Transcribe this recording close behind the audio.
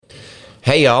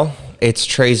Hey y'all, it's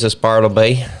Treesus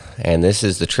Bartleby, and this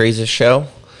is the Treesus Show,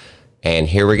 and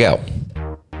here we go.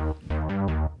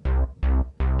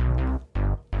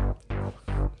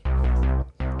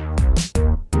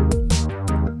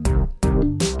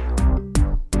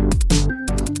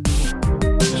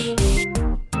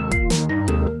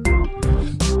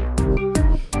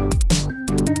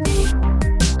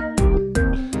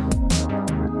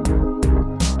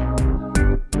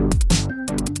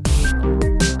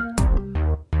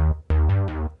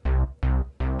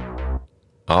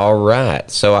 All right,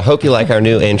 so I hope you like our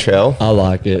new intro. I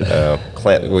like it.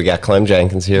 We got Clem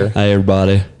Jenkins here, Hey,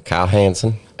 everybody. Kyle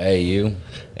Hansen, Hey, you.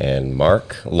 and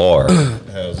Mark Lohr.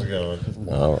 How's it going?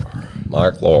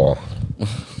 Mark Lohr.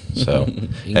 So,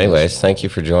 anyways, thank you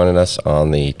for joining us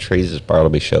on the Treesus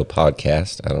Bartleby Show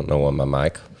podcast. I don't know why my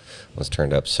mic was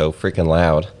turned up so freaking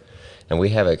loud. And we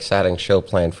have an exciting show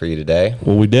planned for you today.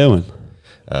 What we doing?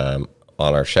 On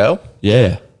our show,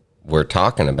 Yeah. we're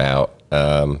talking about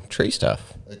tree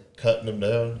stuff. Like cutting them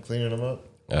down, cleaning them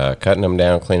up? Cutting them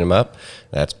down, cleaning them up.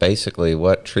 That's basically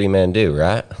what tree men do,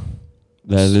 right?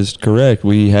 That is correct.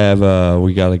 We have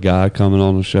we got a guy coming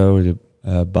on the show,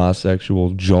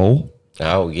 bisexual Joel.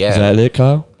 Oh, yeah. Is that it,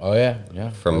 Kyle? Oh, yeah. Yeah.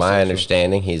 From my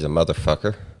understanding, he's a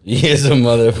motherfucker. He is a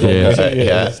motherfucker.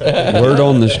 Yeah. Word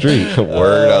on the street.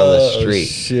 Word on the street.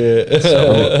 Shit.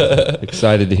 So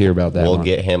Excited to hear about that we'll one.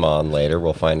 get him on later.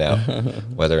 We'll find out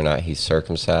whether or not he's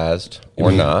circumcised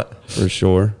or not. For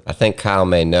sure. I think Kyle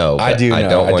may know. I But do I know.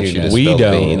 don't I want do you to know. We spill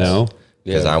don't beans know.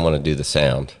 because Yeah. I want to do the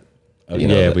sound.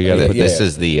 Yeah, we gotta put This that-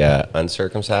 is the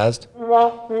uncircumcised.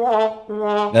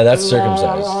 No, that's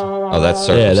circumcised. Oh, that's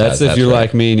circumcised. Yeah, that's if you're right.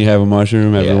 like me and you have a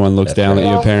mushroom, everyone looks that's down right.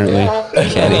 at you apparently.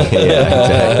 Kenny. Yeah,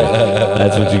 exactly.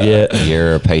 That's what you get.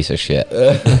 You're a piece of shit.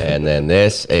 And then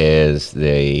this is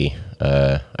the,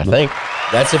 I think,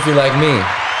 That's if you're like me.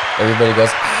 Everybody goes,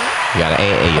 you got an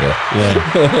anteater. Yeah.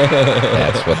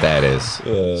 That's what that is.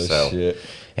 So,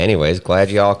 anyways, glad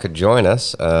y'all could join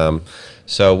us.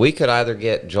 So we could either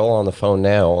get Joel on the phone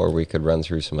now, or we could run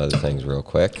through some other things real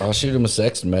quick. I'll shoot him a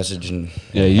text message and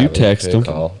Yeah, you have text him.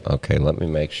 call. Okay, let me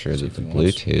make sure that the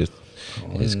Bluetooth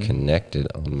is connected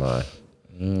on my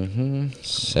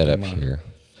setup here.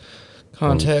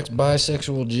 Contact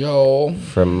bisexual Joel.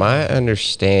 From my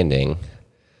understanding,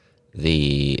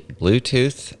 the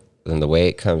Bluetooth and the way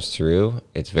it comes through,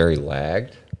 it's very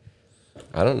lagged.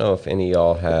 I don't know if any of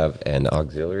y'all have an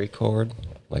auxiliary cord,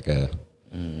 like a,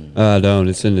 I don't.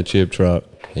 It's in the chip truck.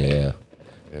 yeah.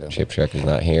 Chip Truck is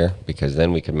not here because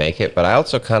then we could make it. But I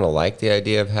also kind of like the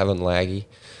idea of having laggy,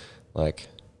 like,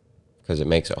 because it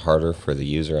makes it harder for the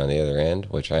user on the other end,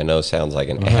 which I know sounds like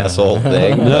an asshole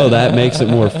thing. No, that makes it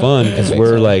more fun because makes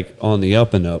we're it- like on the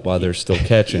up and up while they're still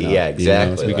catching up. Yeah, you know,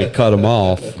 exactly. so we could cut them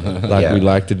off like Yeah. we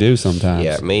like to do sometimes.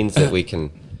 Yeah, it means that we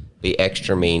can be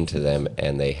extra mean to them,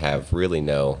 and they have really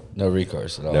no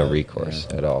recourse at all. recourse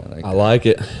at all. I like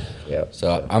it. Yep.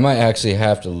 So I might actually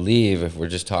have to leave if we're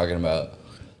just talking about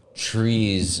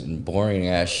trees and boring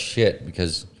ass shit,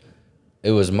 because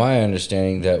it was my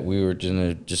understanding that we were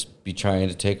gonna just be trying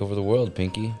to take over the world,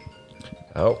 Pinky.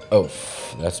 Oh,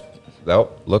 That's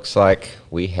looks like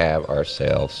we have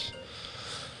ourselves.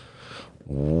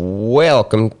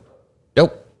 Welcome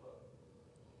to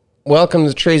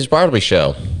the Trees Bartleby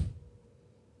Show.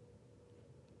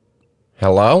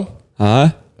 Hello? Huh?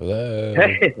 hello.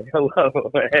 Hey,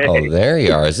 hello. Hey. Oh, there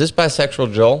you are. Is this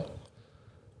bisexual Joel?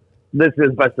 This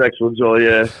is bisexual Joel,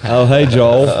 yeah. Oh, hey,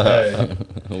 Joel.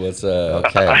 What's up?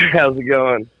 Okay. How's it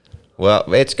going?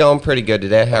 Well, it's going pretty good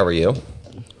today. How are you?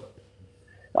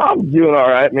 I'm doing all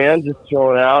right, man. Just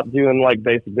chilling out, doing like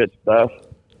basic bitch stuff.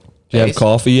 Do you have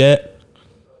coffee yet?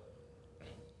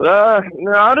 No,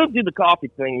 I don't do the coffee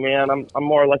thing, man. I'm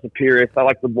more or less a purist. I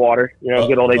like the water,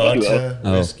 good old H2O. Vodka,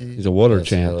 Oh, whiskey. he's a water That's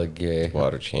champ. hella gay.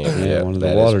 Water champ. Yeah, one of the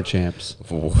that water is- champs.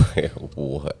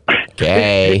 What?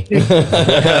 Gay.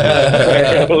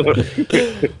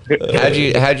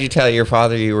 How'd you tell your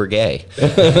father you were gay?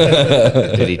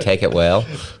 Did he take it well?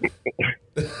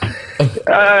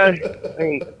 I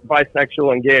mean,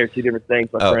 bisexual and gay are two different things,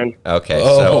 my friend. Okay.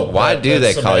 Oh, So why do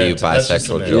they that's call you semantics. That's just bisexual,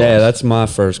 semantics. Joel? Yeah, that's my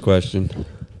first question.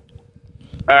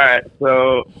 All right,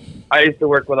 so I used to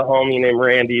work with a homie named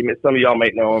Randy. Some of y'all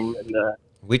might know him. And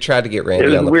We tried to get It Randy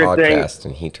was on the a weird thing. podcast,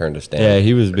 and he turned us down. Yeah,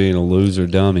 he was being a loser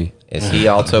dummy. Is he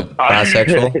also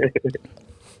bisexual?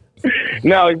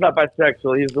 No, he's not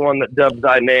bisexual. He's the one that dubbed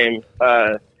thy name.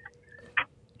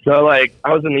 So, like,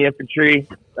 I was in the infantry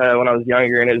when I was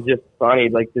younger, and it was just funny,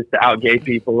 like, just to out gay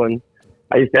people. And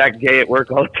I used to act gay at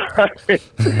work all the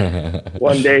time.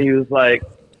 One day he was like,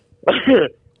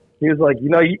 you're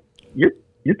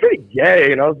you're pretty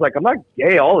gay. And I was like, I'm not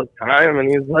gay all the time. And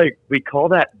he's like, we call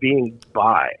that being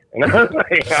bi. And I was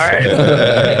like, all right.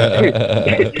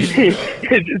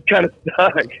 It just kind of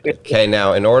stuck. Okay,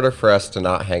 now in order for us to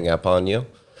not hang up on you,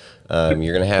 you're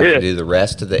going to have to do the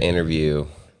rest of the interview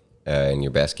in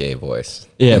your best gay voice.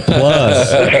 Yeah,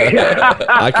 plus,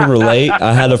 I can relate.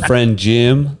 I had a friend,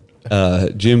 Jim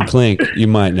Clink. You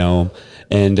might know him.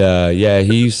 And, yeah,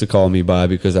 he used to call me bi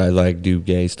because I, like, do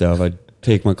gay stuff. I'd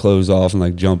take my clothes off and,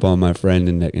 like, jump on my friend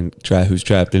and try who's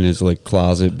trapped in his, like,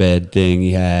 closet bed thing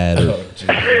he had. Or,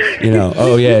 you know,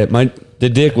 oh, yeah, the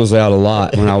dick was out a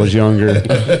lot when I was younger.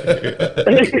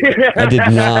 I did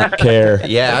not care.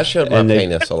 Yeah, I showed my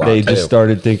penis a lot, They too. just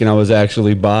started thinking I was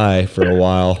actually bi for a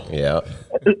while. Yeah.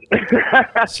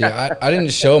 See, I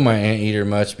didn't show my anteater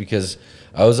much because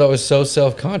I was always so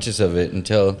self-conscious of it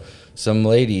until some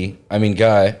guy,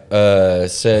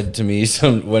 said to me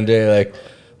one day, like,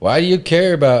 why do you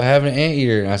care about having an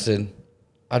anteater? And I said,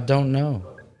 I don't know.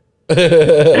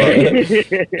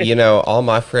 You know, all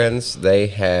my friends, they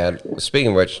had, speaking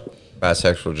of which,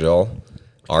 bisexual Joel,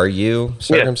 are you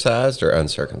circumcised or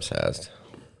uncircumcised?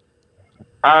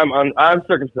 I'm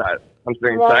circumcised. I'm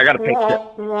circumcised. I got a pink tip.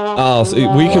 Oh, so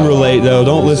we can relate, though.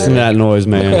 Don't listen to that noise,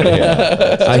 man.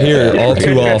 I hear it all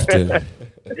too often.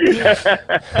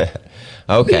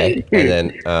 Okay,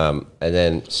 and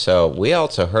then, so we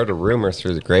also heard a rumor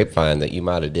through the grapevine that you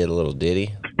might have did a little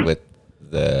ditty with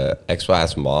the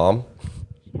ex-wife's mom.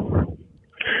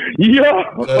 Yeah.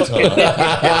 That's hot.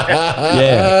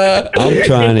 Yeah, I'm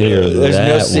trying to hear There's that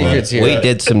no one. secrets here. We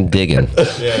did some digging.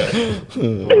 Yeah.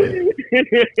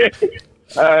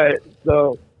 All right.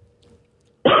 So,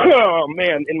 oh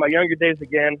man, in my younger days,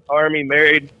 again, Army,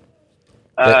 married.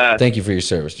 Thank you for your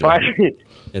service, Joe.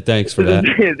 Yeah, thanks for that.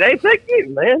 Hey, thank you,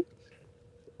 man.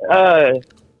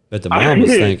 But the mom was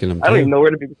thanking him, I don't even too. know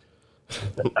where to begin.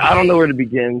 I don't know where to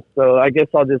begin, so I guess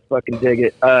I'll just fucking dig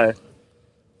it.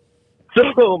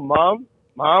 So mom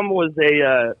was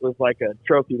like a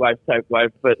trophy wife type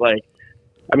wife, but like,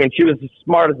 I mean, she was as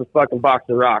smart as a fucking box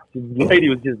of rocks. The lady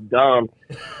was just dumb,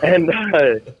 and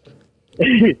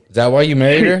Is that why you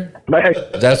married her?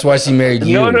 That's why she married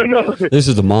you. no, This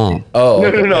is the mom. Oh,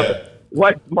 okay. no.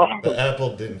 Wife's mom. The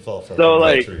apple didn't fall from So, the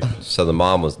like- tree. So the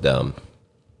mom was dumb.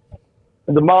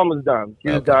 The mom was dumb. She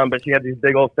was dumb, but she had these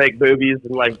big old fake boobies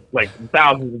and like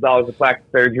thousands of dollars of plastic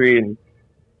surgery, and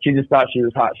she just thought she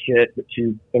was hot shit. But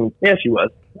she was.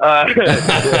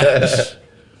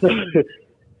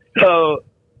 So,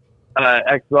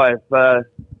 ex-wife. So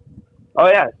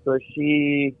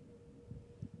she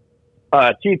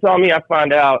cheats on me. I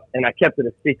find out, and I kept it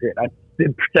a secret. I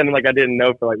did pretending like I didn't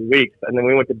know for like weeks, and then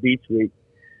we went to beach week,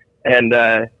 and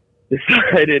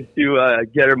decided to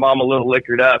get her mom a little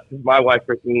liquored up. My wife,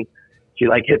 she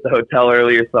like hit the hotel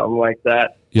early or something like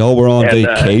that. Y'all were on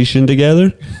vacation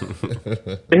together?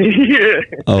 Yeah.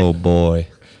 Oh, boy.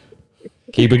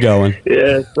 Keep it going.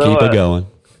 Yeah. So, Keep it going.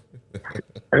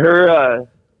 Her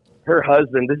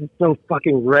husband, this is so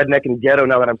fucking redneck and ghetto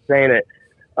now that I'm saying it.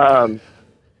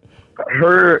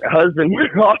 Her husband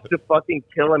went off to fucking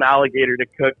kill an alligator to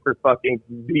cook for fucking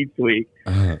beach week.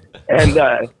 And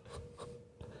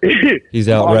He's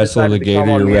out Mom wrestling a decided to come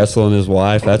gator. on You're me. wrestling his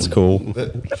wife. That's cool.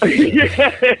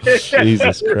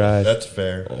 Jesus Christ. That's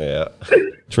fair. Yeah.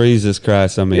 Jesus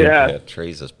Christ. I mean, Yeah.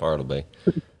 Teresa's Bartleby.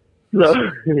 So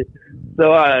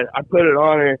I put it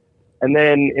on her, and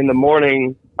then in the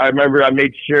morning, I remember I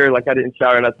made sure like I didn't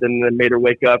shower or nothing, and then made her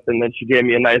wake up, and then she gave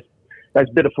me a nice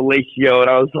bit of fellatio, and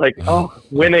I was like, oh,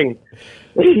 winning.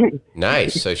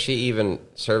 Nice. So she even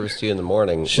serviced you in the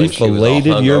morning. she when she was all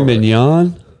filleted your hungover.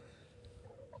 mignon?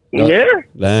 Yeah.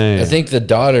 Dang. I think the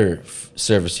daughter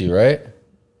serviced you, right?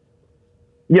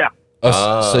 Yeah.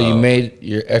 Oh, so you made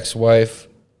your ex-wife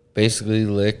basically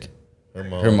lick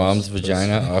her mom's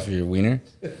vagina off your wiener?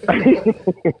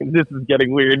 This is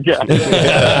getting weird, guys. Welcome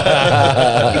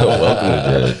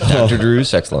to the Dr. Drew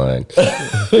sex line.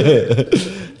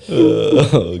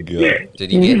 Oh, God.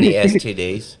 Did you get any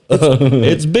STDs?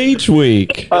 It's beach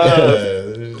week.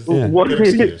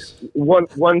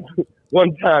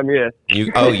 One time, yeah.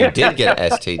 You did get an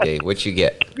STD. What'd you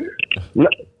get?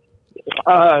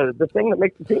 The thing that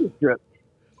makes the penis drip.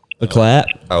 A clap?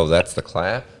 Oh, that's the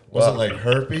clap? Was it like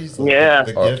herpes? Like Yeah.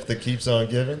 The gift that keeps on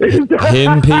giving?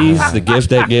 Him peas, the gift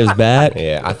that gives back?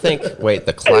 Yeah, I think,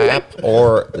 the clap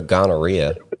or the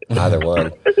gonorrhea. Either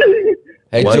one.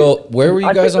 Hey, What? Joel, where were you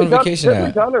I guys think on vacation doesn't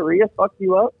at? gonorrhea fuck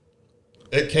you up?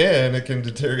 It can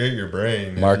deteriorate your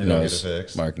brain. Mark if you don't knows. Get it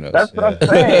fixed. Mark knows. That's what I'm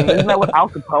saying. Isn't that what Al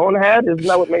Capone had? Isn't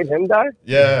that what made him die?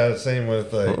 Yeah, same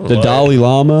with like The Dalai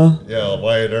Lama, Yeah,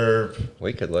 Wyatt Earp.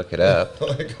 We could look it up.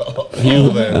 Like all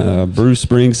that. Bruce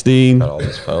Springsteen, Got all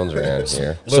these phones around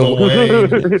here. Lil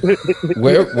Wayne.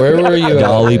 Where were you?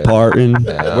 Dolly Parton.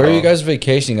 Where are you guys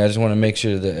vacationing? I just want to make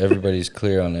sure that everybody's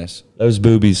clear on this. Those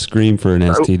boobies scream for an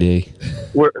STD.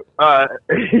 We're,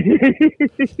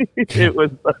 it was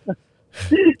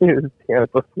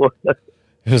Tampa, Florida.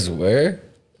 It was where?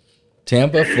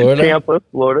 Tampa, Florida? Tampa,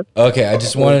 Florida. Okay, I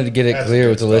just wanted to get it That's a clear good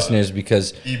with the spot. listeners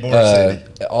because Ybor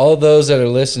City. all those that are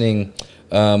listening,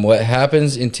 what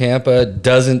happens in Tampa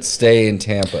doesn't stay in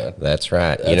Tampa. That's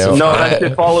right. No, that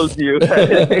shit follows you.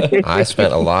 I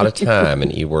spent a lot of time in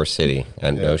Ybor City,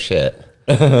 and no shit.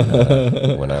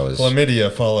 When I was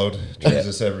Chlamydia followed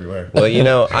Jesus everywhere. well,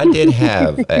 I did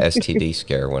have a STD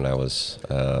scare when I was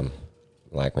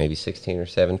like maybe 16 or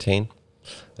 17.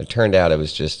 It turned out it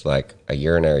was just like a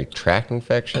urinary tract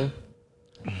infection,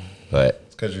 but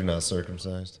It's because you're not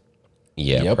circumcised.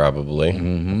 yeah, Yep. probably.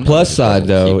 Plus side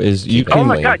though is you Oh can.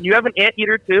 my God, you have an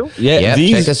anteater too? Yeah, Yeah,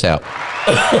 these check us out.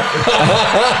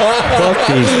 fuck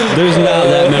these. There's not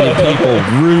that many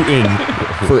people rooting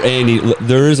for Andy.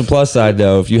 There is a plus side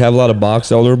though. If you have a lot of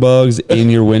box elder bugs in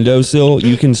your windowsill,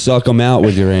 you can suck them out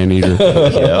with your anteater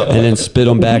and then spit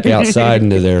them back outside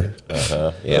into their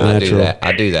Yeah, I do Natural. that.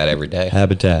 I do that every day.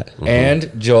 habitat.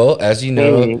 And Joel, as you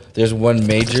know, there's one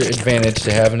major advantage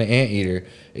to having an anteater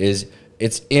is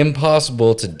it's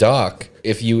impossible to dock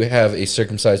if you have a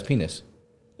circumcised penis.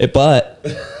 But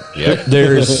Yep.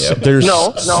 there's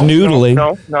No, snoodling.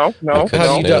 no.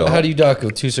 How do you dock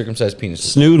with two circumcised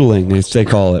penises? Snoodling, as they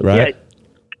call it, right?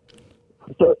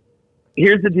 Yeah. So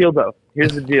here's the deal, though.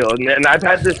 Here's the deal, and I've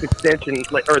had this extension,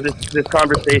 this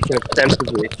conversation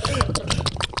extensively.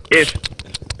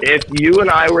 If you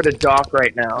and I were to dock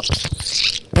right now,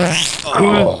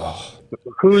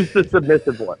 who's the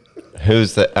submissive one?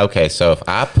 Who's the okay? So if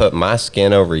I put my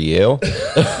skin over you,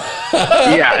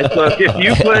 Yeah. So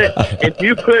if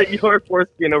you put your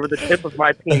foreskin over the tip of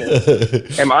my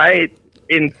penis, am I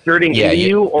inserting Yeah, into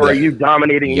you, or are you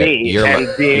dominating me? you're and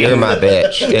you're my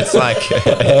bitch. It's like,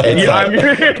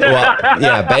 well,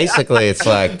 yeah. Basically, it's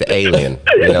like the alien.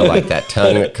 Like that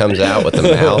tongue that comes out with the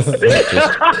mouth.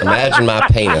 Just imagine my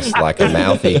penis like a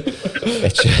mouthy.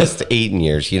 It's just eating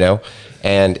yours.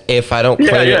 And if I don't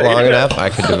clean it long enough, I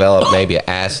could develop maybe an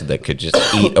acid that could just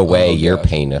eat away your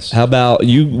penis. How about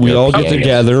you? We Your all get penis.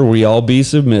 together. We all be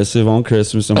submissive on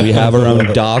Christmas, and we have our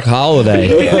own dock holiday.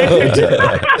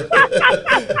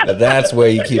 That's where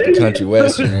you keep the country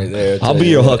western right there. I'll be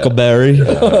your huckleberry.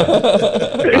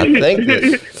 I think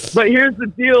that, But here's the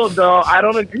deal, though. I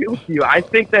don't agree with you. I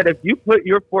think that if you put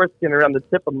your foreskin around the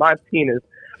tip of my penis,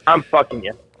 I'm fucking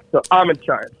you. So I'm in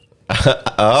charge.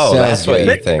 oh, that's what you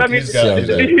good. think. I mean, He's got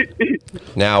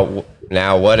it.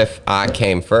 Now, what if I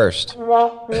came first?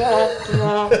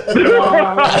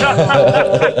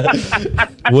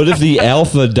 What if the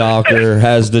alpha docker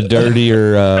has the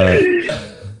dirtier?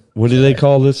 What do they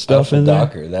call this stuff Alpha in there?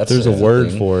 docker, that's There's a a word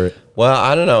thing. for it. Well,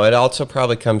 I don't know. It also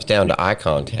probably comes down to eye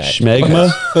contact. Schmegma.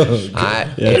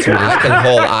 If I can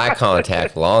hold eye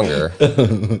contact longer,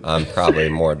 I'm probably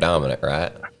more dominant,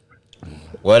 right?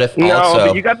 What if No, also?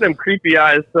 but you got them creepy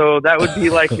eyes, so that would be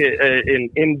like an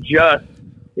unjust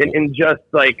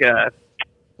like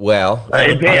well,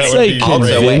 advantage. say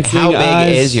also, wait, how convincing big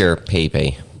eyes. is your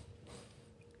pee-pee?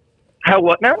 How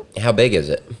what now? How big is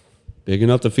it? Big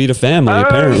enough to feed a family,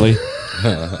 apparently.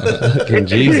 Fucking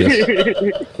Jesus.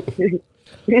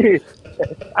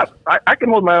 I can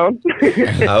hold my own.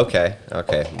 Okay.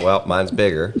 Well, mine's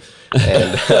bigger,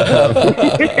 and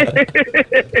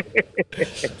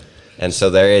and so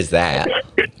there is that.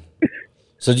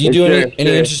 So do you do any Sure.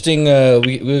 interesting?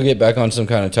 We'll get back on some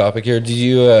kind of topic here. Did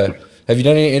you have you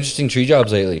done any interesting tree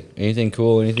jobs lately? Anything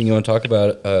cool? Anything you want to talk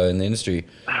about in the industry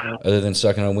other than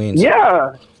sucking on weens?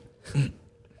 Yeah.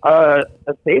 A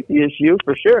safety issue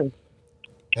for sure.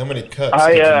 How many cuts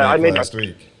I, did you I make made last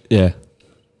week? Yeah.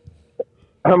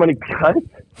 How many cuts?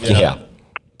 Yeah.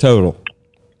 Total.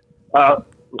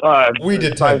 We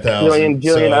did 5 10,000.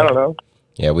 Jillion, I don't know.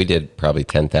 Yeah, we did probably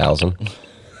 10,000.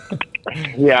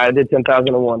 Yeah, I did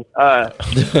 10,001.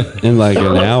 In like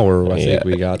an hour, I Yeah. think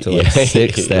we got to like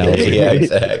 6,000. Yeah,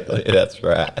 exactly. That's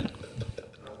right.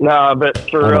 No, but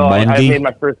for On a real, I Monday? made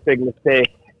my first big mistake.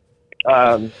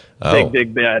 Oh.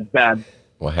 Big, bad.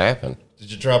 What happened? Did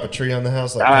you drop a tree on the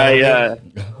house? Like I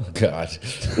God.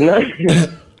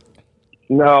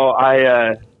 no,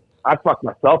 I fucked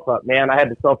myself up, man. I had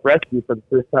to self-rescue for the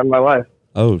first time in my life.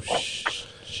 Oh,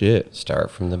 shit. Start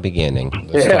from the beginning.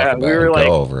 Yeah, we were Go like,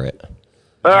 over it.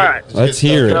 All right. Let's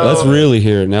hear it. Let's really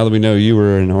hear it now that we know you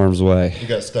were in harm's way. You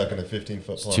got stuck in a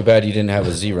 15-foot plum. Too bad you didn't have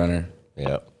a Z-runner.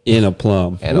 Yeah. In a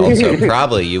plum. And also,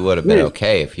 probably you would have been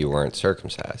okay if you weren't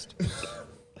circumcised.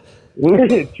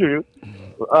 True.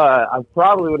 I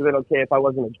probably would have been okay if I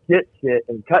wasn't a dipshit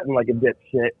and cutting like a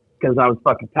dipshit because I was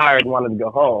fucking tired and wanted to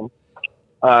go home.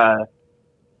 I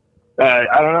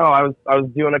don't know. I was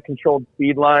doing a controlled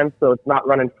speed line, so it's not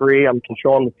running free. I'm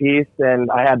controlling the piece,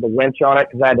 and I had the winch on it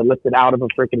because I had to lift it out of a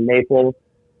freaking maple,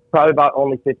 probably about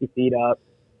only 50 feet up.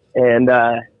 And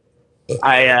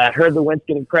I heard the winch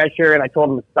getting pressure, and I told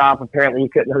him to stop. Apparently, he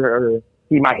couldn't or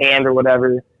see my hand or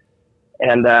whatever.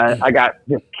 And I got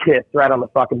just kissed right on the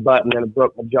fucking butt, and then it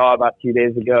broke my jaw about 2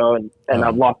 days ago, and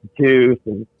I've lost a tooth,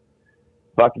 and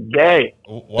fucking gay.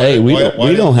 Hey, we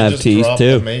don't have teeth, drop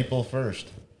too. The maple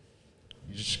first.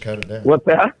 You just cut it down. What's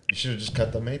that? You should have just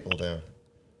cut the maple down.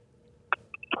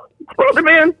 Brother,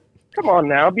 man, come on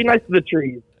now. Be nice to the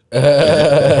trees.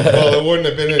 Well, it wouldn't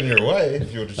have been in your way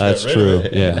if you would have just That's got rid true. of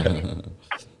it. Yeah.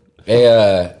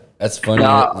 Hey, that's funny.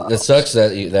 Nah. That sucks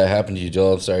that happened to you,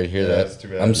 Joel. I'm sorry to hear Yeah, that. that's too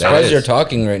bad. I'm That surprised is- you're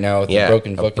talking right now with Yeah, a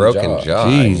broken a fucking broken jaw.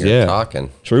 Jeez, and you're yeah. talking.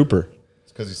 Trooper.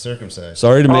 It's because he's circumcised.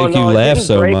 Sorry to Oh, make no, you it laugh didn't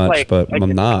so break, much, like- but like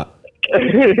I'm it- not.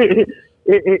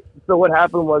 So what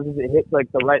happened was it hit like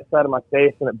the right side of my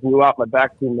face and it blew out my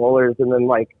back two molars, and then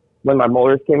like when my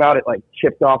molars came out, it like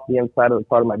chipped off the inside of the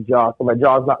part of my jaw. So my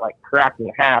jaw's not like cracked in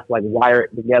half, like wire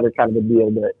it together kind of a deal,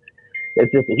 but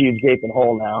it's just a huge gaping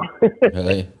hole now.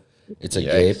 Really? It's a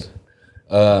Yikes.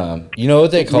 gape. You know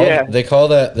what they call Yeah. They call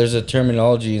that. There's a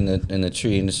terminology in the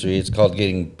tree industry. It's called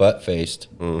getting butt faced.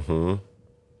 Mm-hmm.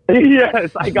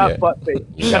 Yes, I got Yeah. butt face.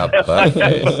 You got butt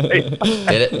faced.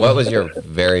 Did it? What was your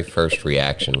very first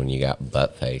reaction when you got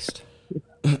butt faced?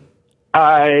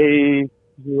 I'm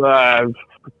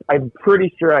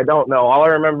pretty sure I don't know. All I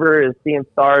remember is seeing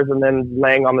stars and then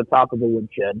laying on the top of the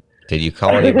woodshed. Did you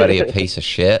call anybody a piece of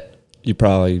shit? You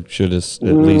probably should have.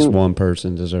 At least one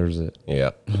person deserves it. Yeah.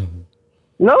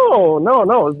 No, it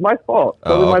was my fault.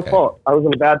 Totally Oh, my okay. fault. I was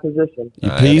in a bad position.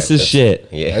 You I piece of guess. shit.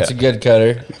 Yeah. That's a good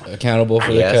cutter. Accountable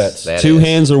for the Yes, cuts. that Two is.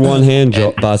 hands or one hand,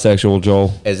 bisexual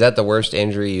Joel? Is that the worst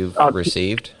injury you've Uh,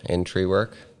 received in tree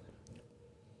work?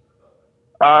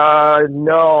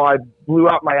 No, I blew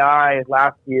out my eye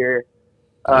last year.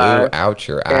 Blew out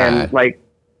your eye. And like,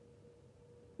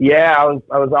 yeah, I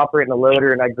was operating a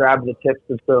loader and I grabbed the tips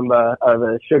of some of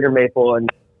a sugar maple, and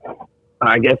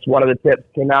I guess one of the tips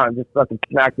came out and just fucking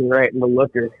smacked me right in the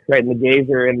looker, right in the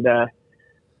gazer, and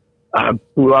I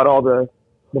blew out all the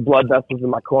blood vessels in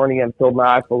my cornea and filled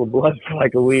my eye full of blood for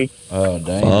like a week. Oh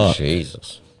dang! Fuck.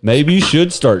 Jesus. Maybe you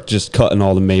should start just cutting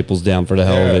all the maples down for the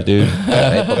hell of it, dude.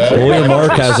 William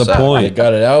Mark has a They point.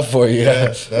 got it out for you.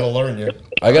 Yeah, that'll learn you.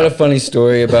 I got a funny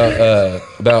story about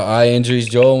eye injuries,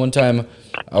 Joel. One time,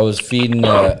 I was feeding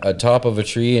a top of a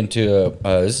tree into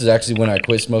a. This is actually when I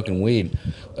quit smoking weed,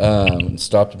 and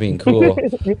stopped being cool.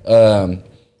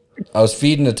 I was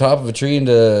feeding the top of a tree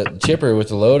into a chipper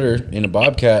with a loader in a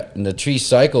bobcat, and the tree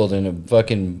cycled, and a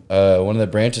fucking one of the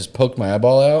branches poked my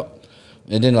eyeball out.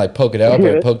 It didn't like poke it out, but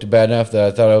it poked it bad enough that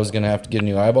I thought I was gonna have to get a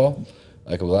new eyeball,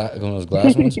 like one of those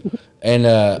glass ones. And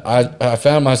I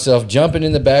found myself jumping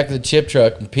in the back of the chip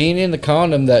truck and peeing in the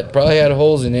condom that probably had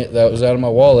holes in it that was out of my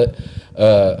wallet,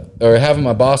 or having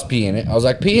my boss pee in it. I was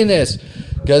like, pee in this,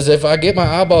 because if I get my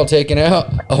eyeball taken out,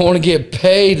 I want to get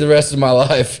paid the rest of my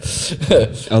life.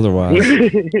 Otherwise,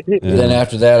 Then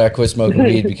after that, I quit smoking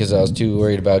weed because I was too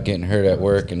worried about getting hurt at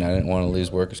work, and I didn't want to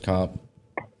lose workers' comp.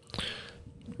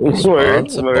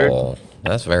 Responsible.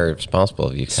 That's very responsible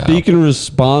of you, Kyle. speaking of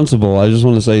responsible, I just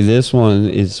want to say this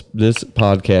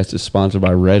podcast is sponsored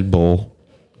by Red Bull.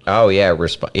 Oh yeah,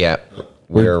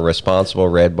 we're responsible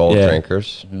Red Bull Yeah.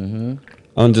 drinkers.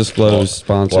 Undisclosed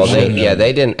Well, sponsorship.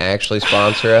 they didn't actually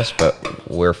sponsor us, but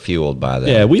we're fueled by them.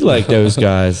 Yeah, we like those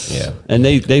guys. Yeah. And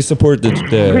they support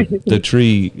the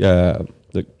tree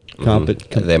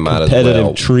They might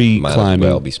competitive tree climbing. as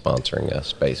well be sponsoring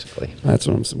us, basically. That's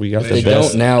what I'm saying. We got If the they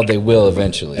best. don't now, they will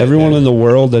eventually. Everyone in the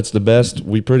world that's the best,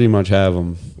 we pretty much have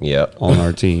them Yep. on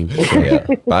our team. Yeah.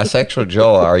 Bisexual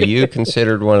Joel, are you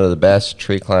considered one of the best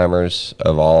tree climbers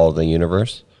of all the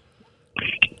universe?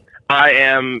 I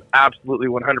am absolutely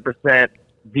 100%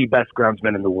 the best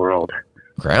groundsman in the world.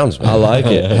 Groundsman. I like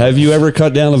it. Have you ever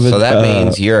cut down a So that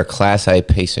means you're a class A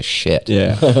piece of shit.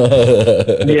 yeah.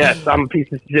 Yes, I'm a piece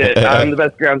of shit. I'm the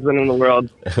best groundsman in the world.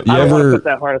 I don't want ever- to put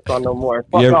that harness on no more.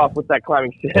 Fuck You ever- off with that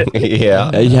climbing shit. Yeah.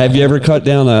 Have you ever cut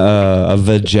down a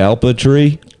Vajalpa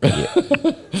tree?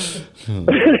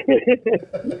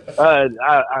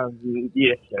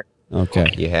 Yes, sir.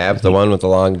 Okay. You have the one with the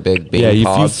long, big bean Yeah, if you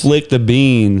pods. flick the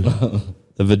bean,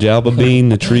 the vajapa bean,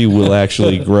 the tree will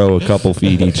actually grow a couple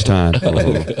feet each time.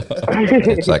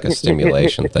 It's like a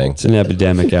stimulation thing. It's an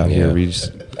epidemic out here. Yeah. We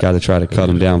just got to try to cut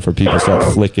them down for people to start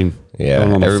flicking. Yeah,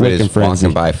 going on a everybody's flicking frenzy.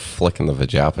 walking by flicking the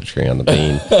vajapa tree on the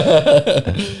bean.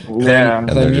 Yeah. And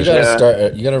they're You just gotta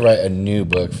start. You gotta write a new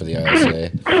book for the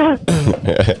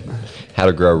ISA. how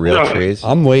to grow real trees.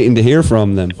 I'm waiting to hear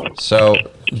from them. So,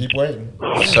 Keep waiting.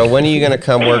 so when are you going to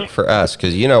come work for us?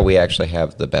 Because you know we actually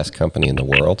have the best company in the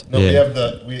world. No, we Yeah. have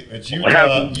it's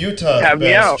Utah's have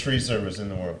me out. best tree service in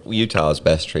the world. Utah's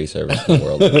best tree service in the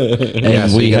world.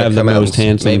 And so we you gotta have the come out most in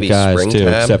handsome maybe guys too,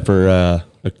 springtime? except for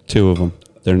 2 of them.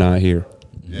 They're not here.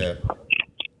 Yeah.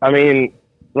 I mean,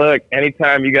 look,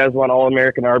 anytime you guys want All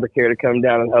American Arbicare to come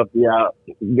down and help you out,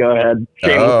 go ahead.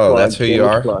 Shameless Oh, plug, that's who you shameless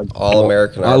are? plug. All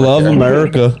American. I love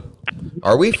America.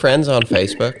 Are we friends on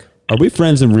Facebook? Are we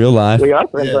friends in real life? We are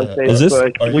friends on Yeah. Facebook. Is this-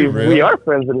 Are you we real? are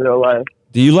friends in real life.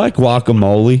 Do you like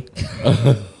guacamole?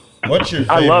 What's your favorite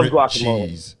I love guacamole.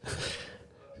 cheese?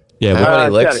 Yeah, How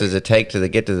many licks cheddar. does it take to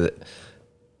get to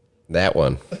that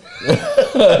one?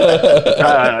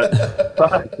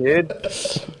 Fuck, dude.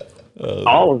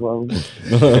 All of them.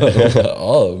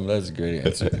 All of them. That's a great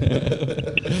answer.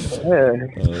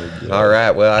 Yeah. All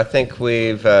right. Well, I think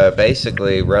we've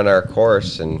basically run our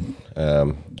course, and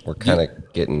we're kind of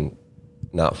getting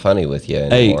not funny with you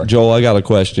Hey, anymore. Joel, I got a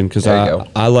question because There you go.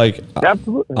 I like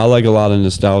Absolutely. I like a lot of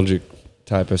nostalgic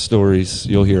type of stories.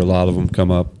 You'll hear a lot of them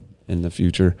come up in the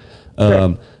future.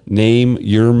 Name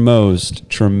your most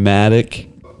traumatic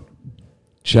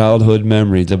childhood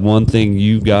memory. The one thing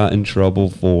you got in trouble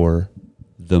for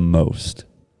the most.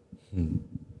 The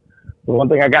one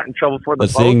thing I got in trouble for The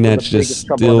most thing was that's the biggest just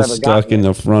trouble still I've ever stuck gotten in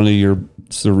the front of your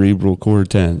cerebral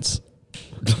cortex.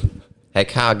 Hey,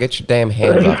 Kyle, get your damn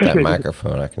hands off that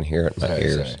microphone. I can hear it in my Sorry,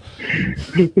 ears.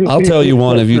 I'll tell you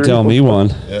one if you tell me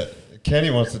one. Yeah.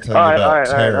 Kenny wants to tell All you right, about all right,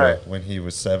 all right, Tara all right. when he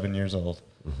was 7 years old.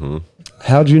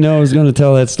 How'd you know I was going to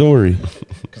tell that story?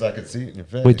 Because I could see it in your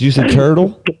face. Wait, you said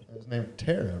turtle? His name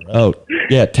Tara, right? Oh,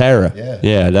 yeah, Tara. Yeah.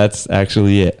 Yeah, that's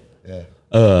actually it. Yeah.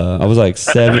 I was like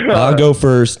 7. I'll go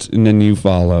first, and then you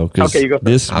follow. 'Cause Okay, you go first.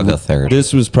 This, I'll go third.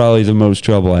 This was probably the most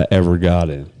trouble I ever got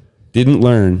in. Didn't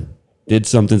learn. Did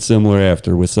something similar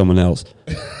after with someone else.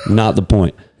 Not the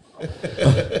point.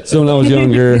 So when I was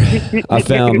younger, I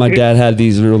found my dad had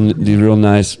these real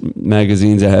nice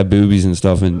magazines that had boobies and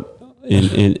stuff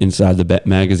inside the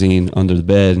magazine under the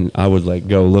bed, and I would like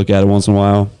go look at it once in a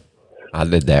while. I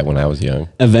did that when I was young.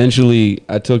 Eventually,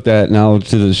 I took that knowledge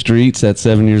to the streets at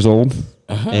 7 years old.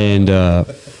 And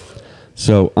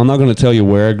so I'm not going to tell you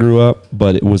where I grew up,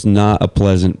 but it was not a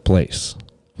pleasant place.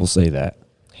 We'll say that.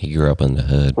 He grew up in the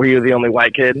hood. Were you the only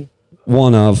white kid?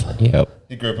 One of Yep.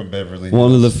 He grew up in Beverly Hills.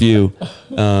 one of the few.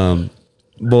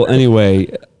 Well, anyway,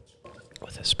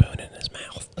 With a spoon in his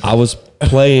mouth. I was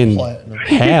playing Platinum.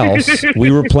 house.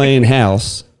 We were playing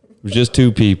house. It was just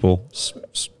 2 people.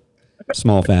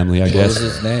 Small family, I What was guess.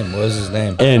 his name? What was his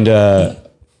name? And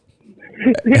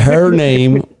her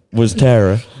name was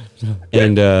Tara.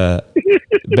 And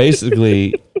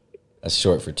basically, That's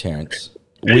short for Terrence.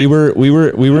 we were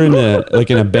in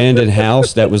an abandoned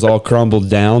house that was all crumbled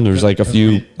down. There's like a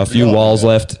few walls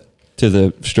left to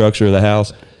the structure of the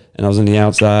house, and I was on the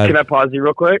outside. Can I pause you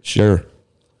real quick? Sure.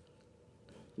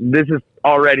 This is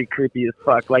already creepy as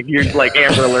fuck. Like, you're like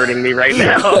Amber alerting me right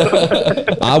now.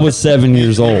 I was 7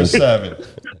 years He old. was 7.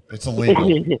 It's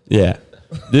illegal. Yeah.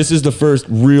 This is the first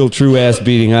real true ass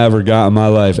beating I ever got in my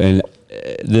life, and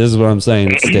this is what I'm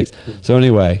saying. It sticks. So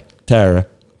anyway, Tara,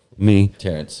 me,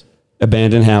 Terrence.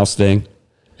 abandoned house thing.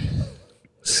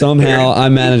 Somehow I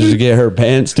managed to get her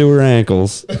pants to her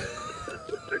ankles,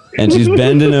 and she's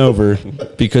bending over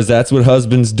because that's what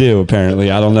husbands do. Apparently,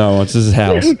 I don't know. It's his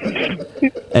house.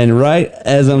 And right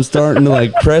as I'm starting to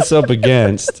like press up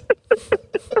against,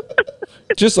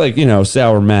 just like,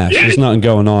 sour mash. There's nothing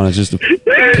going on. It's just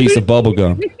a piece of bubble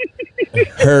gum.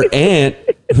 Her aunt,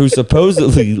 who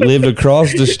supposedly lived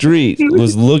across the street,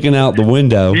 was looking out the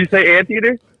window. Did you say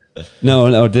anteater?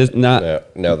 No, this not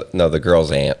No, the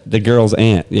girl's aunt. the girl's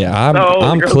aunt. Yeah,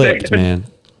 I'm girl's clipped, aunt. man.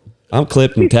 I'm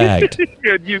clipped and tagged.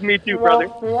 Good, me too, brother.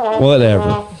 Whatever.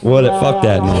 Fuck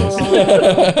that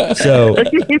noise. So,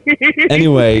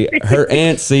 anyway, her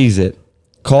aunt sees it,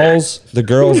 calls the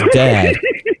girl's dad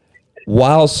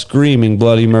while screaming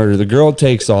bloody murder. The girl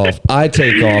takes off. I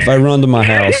take off. I run to my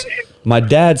house. My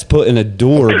dad's putting a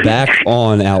door back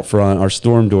on out front, our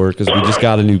storm door, because we just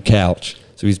got a new couch.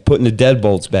 So he's putting the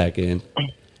deadbolts back in.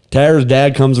 Tara's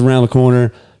dad comes around the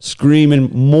corner screaming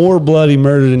more bloody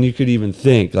murder than you could even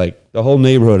think. Like, the whole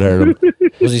neighborhood heard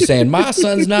him. Was he saying, my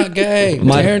son's not gay?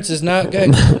 Terrence is not gay?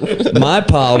 My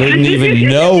pa didn't even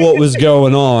know what was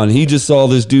going on. He just saw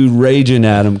this dude raging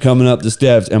at him coming up the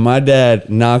steps, and my dad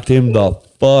knocked him the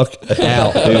fuck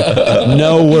out, dude.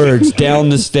 No words, down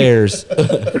the stairs.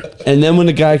 And then when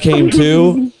the guy came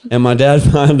to, and my dad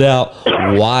found out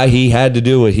why he had to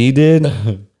do what he did,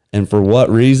 and for what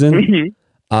reason,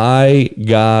 I'll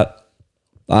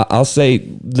say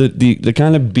the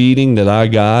kind of beating that I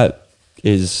got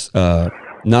is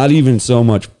not even so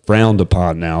much frowned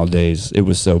upon nowadays. It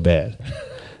was so bad.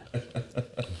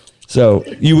 So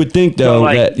you would think though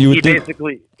that you would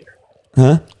basically,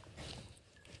 huh?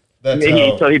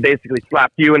 So he basically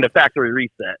slapped you into factory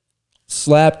reset.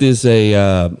 Slapped is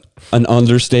an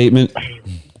understatement.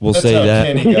 We'll That's say how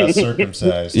that. Kenny got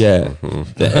circumcised. Yeah,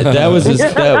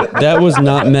 that was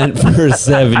not meant for a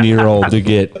 7-year-old to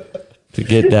get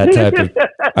that type of.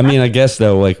 I mean, I guess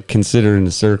though, like considering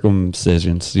the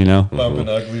circumcisions, you know. Bumping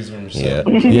uglies when you're Yeah.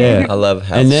 7. Yeah, I love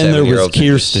how. And then there was 7-year-olds are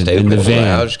just Kirsten in the stupid.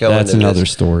 van. I'll just go That's into another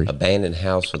this story. Abandoned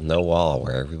house with no wall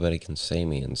where everybody can see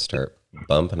me and start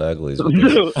bumping uglies with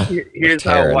this. Here's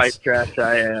how Terrence. white trash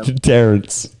I am.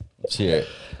 Terrence. Cheer.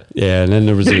 Yeah, and then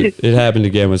there was it happened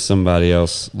again with somebody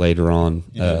else later on.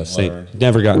 You didn't learn.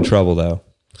 Never got in trouble though.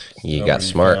 You Nobody got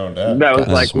smart. found out. That was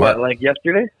That's like smart. what, like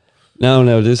yesterday? No,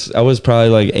 I was probably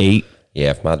like 8.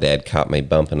 Yeah, if my dad caught me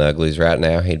bumping uglies right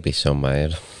now, he'd be so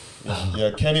mad.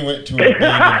 Yeah, Kenny went to an abandoned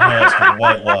house with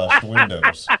whitewashed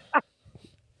windows.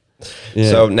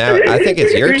 Yeah. So now I think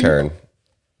it's your turn.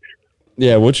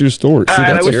 Yeah, what's your story? See,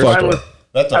 I that's wish a mine fuck. was.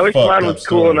 That's a I wish fucked mine up was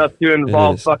cool story. enough to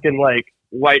involve is. fucking like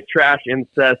white trash,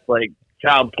 incest, like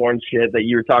child porn shit that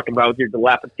you were talking about with your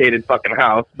dilapidated fucking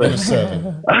house. He was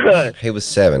But 7. He was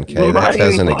 7, okay? That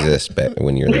doesn't exist back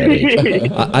when you're that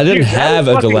age. I didn't Dude, that have is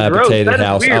a fucking dilapidated gross. That is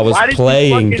house. weird. I was Why did you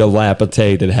playing fucking-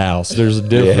 dilapidated house. There's a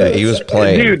difference. Yeah, he was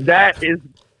playing. dude, that is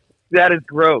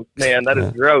gross, man. That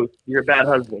is gross. You're a bad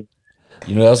husband.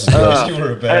 You know what else is gross? You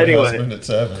were a bad Anyway. husband at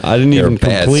 7. I didn't You're a even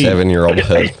bad complete. 7-year-old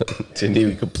husband. Didn't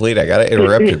even complete. I got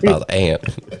interrupted by the ant.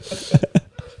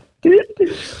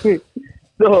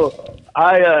 So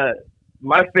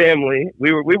my family,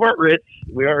 we weren't rich.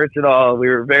 We weren't rich at all. We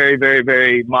were very, very,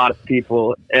 very modest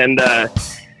people. And I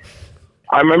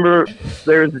remember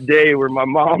there was a day where my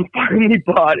mom finally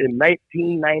bought in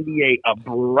 1998 a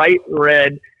bright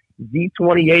red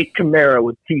Z28 Camaro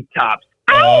with T-tops.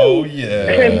 Oh,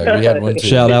 yeah. We had one too.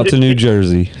 Shout out to New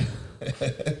Jersey.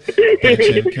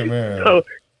 Bitchin' Camaro. So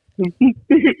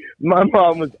my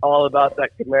mom was all about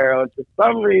that Camaro, and for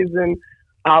some reason,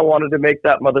 I wanted to make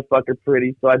that motherfucker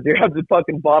pretty. So I grabbed a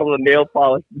fucking bottle of nail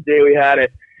polish the day we had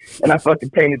it, and I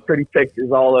fucking painted pretty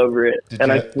pictures all over it. Did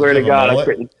And you- I swear did to you have a God, I mullet?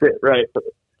 couldn't sit right.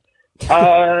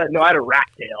 No, I had a rat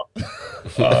tail.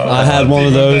 I had one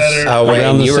of those Oh, wait,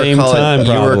 around the you were same calling, time.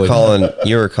 Probably.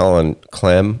 you were calling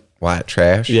Clem white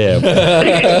trash? Yeah.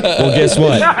 Well, guess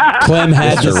what? Clem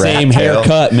had the Mr. same Rat Tail.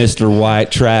 haircut, Mr.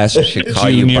 White Trash Should call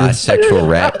you Junior. bisexual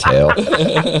rat tail.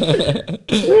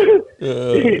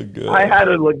 I had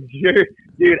a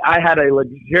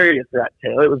luxurious rat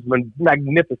tail. It was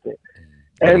magnificent.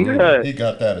 And He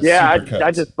got that as yeah, Supercuts.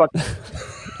 I just fucking.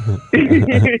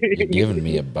 You're giving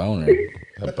me a boner.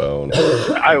 A bone.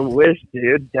 I wish,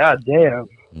 dude. God damn.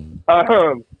 I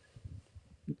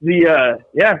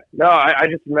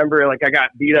just remember like I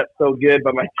got beat up so good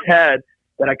by my dad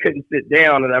that I couldn't sit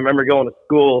down, and I remember going to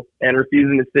school and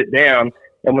refusing to sit down.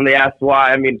 And when they asked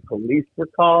why, I mean, police were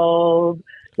called.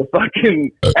 The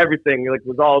fucking everything like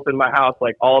was all up in my house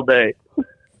like all day.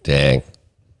 Dang.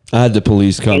 I had the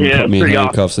police come Yeah, and put me in pretty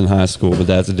handcuffs in high school, but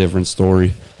that's a different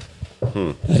story.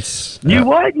 That's You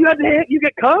what? You had to you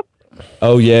get cuffed?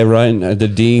 oh yeah, right. And the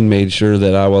dean made sure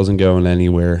that I wasn't going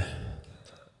anywhere.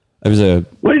 It was a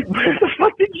What the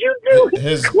fuck did you do?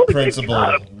 His What did you principal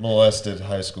cuff? molested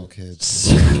high school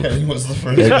kids. Kenny was the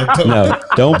first victim. no.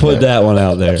 Don't put that one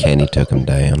out there. Kenny took him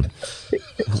down.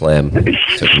 Clem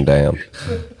took him down.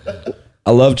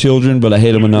 I love children, but I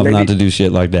hate them enough not to do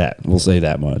shit like that. We'll say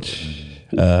that much.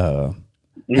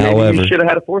 Maybe However- you should have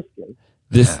had a foreskin.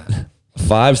 This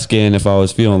 5 skin if I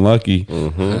was feeling lucky,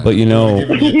 but you know,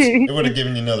 It would have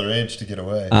given you another inch to get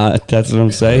away. that's what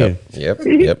I'm saying.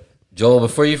 Yep. Joel,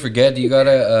 before you forget, do you got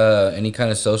any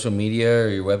kind of social media or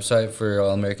your website for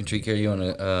All American Tree Care you want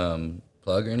to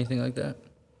plug or anything like that?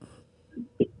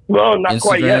 Well, not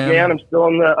quite yet, Instagram? man. I'm still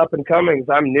in the up and comings.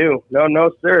 I'm new.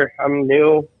 No, sir. I'm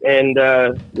new and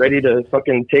ready to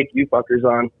fucking take you fuckers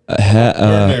on. We're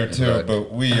there too,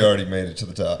 but we already made it to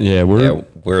the top. Yeah, Yeah,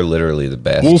 we're literally the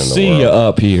best we'll in the see world. you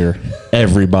up here,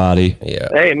 everybody. Yeah.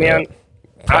 Hey, man.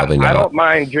 Probably I not. don't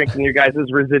mind drinking your guys'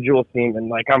 residual semen.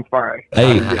 Like, I'm fine.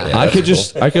 Hey, I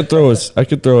could throw a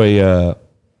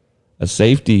a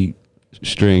safety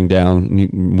string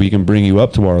down, we can bring you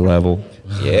up to our level.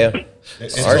 Yeah.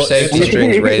 Our safety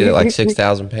string's rated at like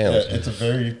 6,000 pounds. Yeah, it's a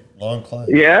very long climb.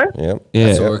 Yeah. Yep. Yeah.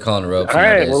 That's what we're calling ropes. All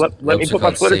right. nowadays. Well, let me Ropes are put my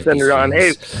called foot safety extender on.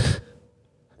 Hey, strings.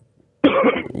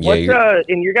 Yeah, what's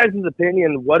in your guys'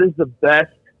 opinion? What is the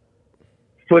best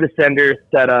foot ascender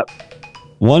setup?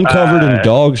 One covered in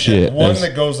dog shit. One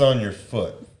that goes on your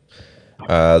foot.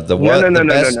 the one, the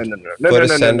best foot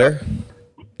ascender.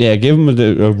 Yeah, give them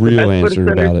a real best foot answer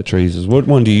ascender- about it, Trees. What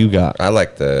one do you got? I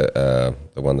like the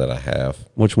one that I have.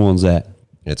 Which one's that?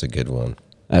 It's a good one.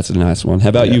 That's a nice one. How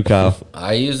about you, Kyle?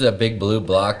 I use a big blue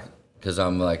block because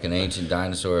I'm like an ancient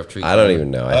dinosaur of tree. I don't even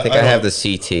know. I think I have the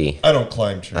CT. I don't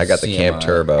climb trees. I got the Camp CMI.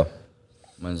 Turbo.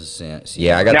 Mine's a sand.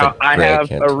 Yeah, I got Now, the I gray have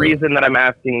Camp a Turbo. reason that I'm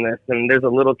asking this, and there's a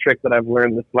little trick that I've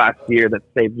learned this last year that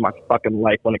saved my fucking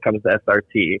life when it comes to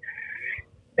SRT.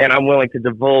 And I'm willing to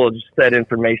divulge said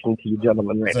information to you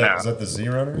gentlemen right now. Is that the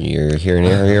Z-Runner? You're hearing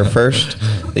it here first.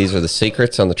 These are the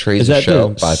secrets on the Trees Is that Show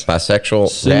the by bisexual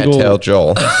single- Rat Tail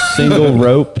Joel. Single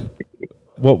rope.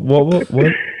 What?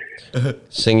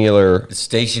 Singular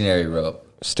Stationary rope.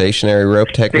 stationary rope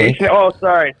technique. Oh,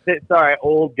 sorry,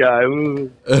 old guy.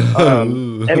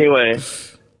 Ooh. Anyway,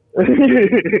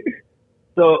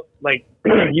 so like,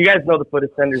 you guys know the foot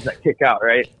ascenders that kick out,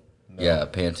 right? Yeah,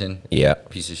 panting. Yeah,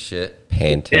 Piece of shit.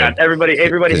 panting. Yeah, everybody 'Cause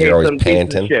hates you're always them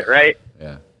pieces panting. of shit, right?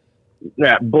 Yeah.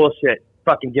 Yeah, bullshit.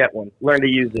 Fucking get one. Learn to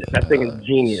use it. That thing is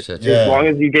genius. shit. Yeah. As long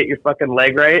as you get your fucking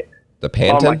leg right, The oh my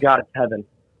panting. god, it's heaven.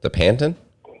 The panting.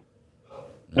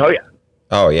 Oh yeah.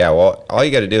 Oh yeah. Well, all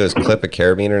you got to do is clip a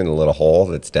carabiner in the little hole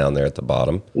that's down there at the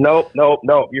bottom. Nope.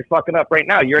 You're fucking up right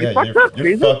now. You already Yeah, fucked up, you're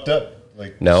Jesus. fucked up.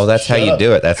 Like, No, that's how shut you up.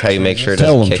 do it. That's how you make sure it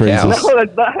Tell doesn't them, kick out. Trees. No,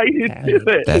 that's not how you do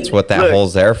it. That's what that Look,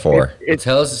 hole's there for. It's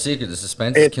Tell us the secret. The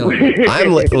suspense is it's killing me.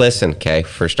 Listen, okay.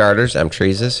 For starters, I'm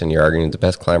Treesus, and you're arguing with the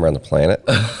best climber on the planet.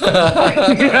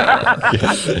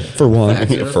 For one.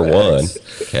 For one,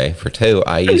 okay. For two,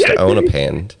 I used to own a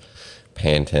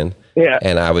panting, Yeah.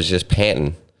 and I was just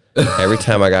panting every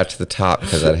time I got to the top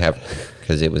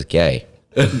because it was gay.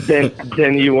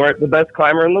 then you weren't the best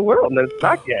climber in the world. Then it's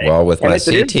not gay. Well, with And my if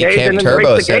it is CT gay, Camp then Turbo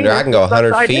embrace the Ascender, I can go gayness 100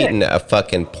 upside feet in. in a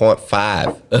fucking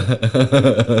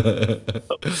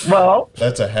 0.5. Well,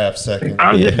 That's a half second.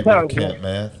 I'm just telling you. Can't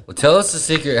math. Well, tell us the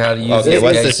secret how to use Okay, this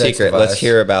what's gay the sex secret? Let's device.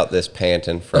 hear about this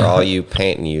panting for all you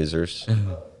panting users.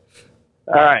 All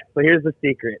right, so here's the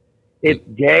secret. It's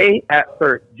gay at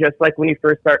first, just like when you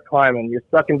first start climbing. You're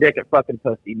sucking dick at fucking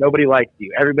pussy. Nobody likes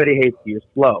you. Everybody hates you. You're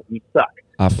slow. You suck.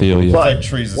 I feel you. But like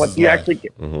trees, this once is you life. actually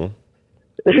get, Mhm.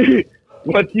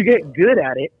 once you get good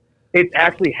at it, it's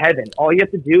actually heaven. All you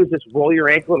have to do is just roll your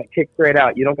ankle and it kicks straight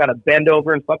out. You don't got to bend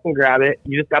over and fucking grab it.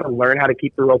 You just got to learn how to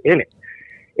keep the rope in it.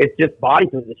 It's just body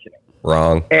positioning.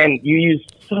 Wrong. And you use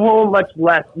so much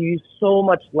less. You use so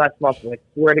much less muscle. I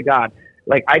swear to God.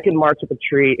 Like, I can march up a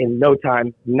tree in no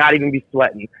time, not even be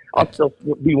sweating. I'll still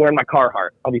be wearing my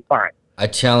Carhartt. I'll be fine. I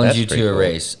challenge That's you pretty to a cool.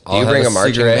 race. Do you I'll bring have a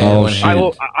marching cigarette band? in Oh, one shit.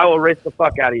 hand. I will race the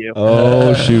fuck out of you.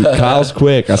 Oh shoot, Kyle's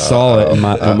quick. I saw it in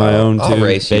my own I'll too.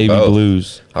 race you Baby both.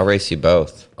 blues. I'll race you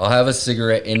both. I'll have a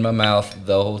cigarette in my mouth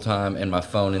the whole time and my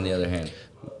phone in the other hand.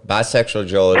 Bisexual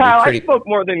Joel would Kyle, be I pretty. smoke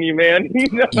more than you, man.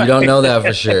 You don't know that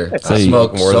for sure. I See,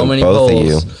 smoke more so than many both of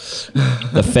bowls.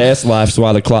 The fast life's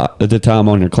why the time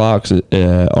on your clocks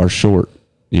are short.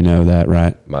 You know that,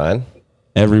 right? Mine?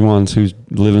 Everyone's who's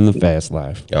living the fast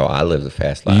life. Oh, I live the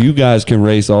fast life. You guys can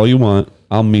race all you want.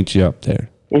 I'll meet you up there.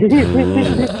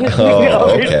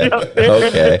 Oh, okay.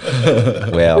 Okay.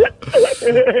 Well,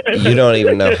 you don't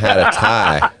even know how to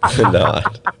tie the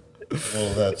knot.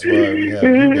 Well, that's why we have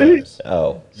you guys.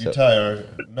 Oh. You So, tie our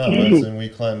knots and we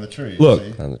climb the trees. Look,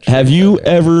 see? on the tree. have you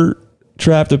ever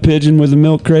trapped a pigeon with a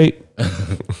milk crate?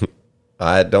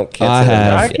 I don't I consider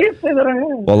have. I that yet. can't say that I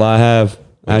have. Well, I have.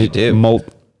 What'd you do?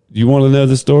 You want to know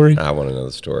the story? I want to know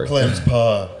the story. Clem's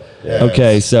paw. Yes.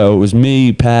 Okay, so it was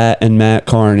me, Pat, and Matt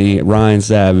Carney, Ryan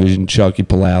Savage, and Chucky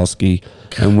Pulowski,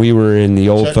 and we were in the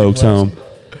old Chucky folks' Pulowski. home.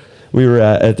 We were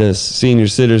at the senior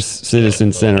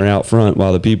citizen center out front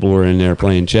while the people were in there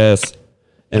playing chess,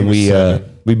 and was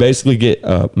seven. we basically get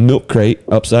a milk crate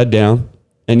upside down,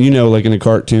 and you know, like in a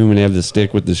cartoon, when they have the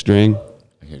stick with the string.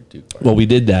 Here, dude. Well, we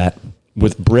did that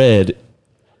with bread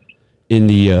in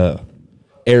the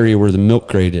area where the milk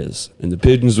crate is, and the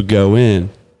pigeons would go in.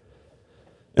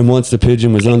 And once the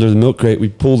pigeon was under the milk crate,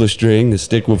 we'd pull the string, the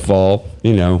stick would fall,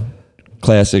 you know,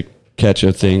 classic catch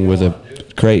a thing with a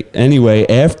crate. Anyway,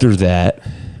 after that,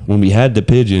 when we had the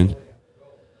pigeon,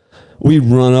 we'd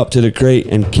run up to the crate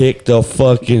and kick the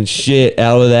fucking shit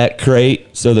out of that crate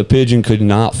so the pigeon could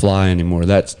not fly anymore.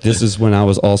 This is when I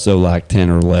was also like 10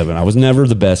 or 11. I was never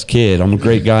the best kid. I'm a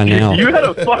great guy now. You had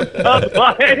a fucked up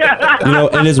life. You know,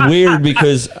 and it's weird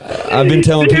because I've been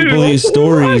telling people these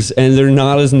stories and they're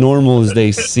not as normal as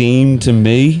they seem to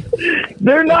me.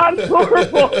 They're not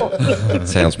normal.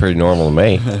 Sounds pretty normal to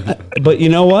me. But you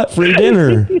know what? Free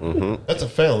dinner. That's a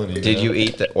felony. Did you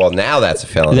eat that? Well, now that's a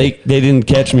felony. They didn't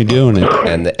catch me doing it.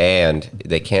 And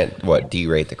they can't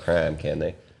derate the crime, can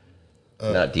they?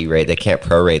 Not derate. They can't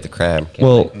prorate the crime. Can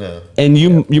Well, they? No. and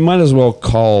you might as well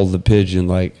call the pigeon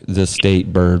like the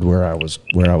state bird where I was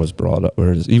brought up,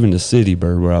 or even the city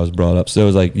bird where I was brought up. So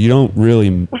it's like you don't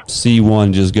really see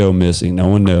one just go missing. No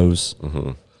one knows,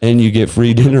 and you get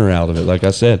free dinner out of it. Like I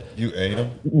said, You ate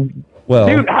them? well,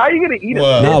 Dude, how are you going to eat it?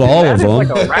 Well, not all of That is them. like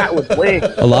a rat with wings.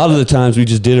 A lot of the times we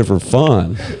just did it for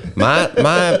fun.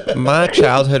 My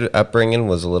childhood upbringing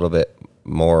was a little bit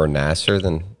more nicer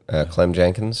than Clem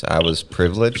Jenkins. I was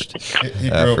privileged. He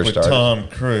grew up for with starters. Tom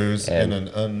Cruise in And- an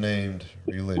unnamed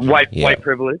religion. White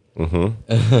privilege.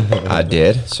 I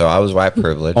did. So I was white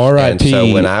privileged. R.I.P. And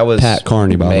so when I was Pat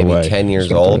Carney, by the maybe way. 10 years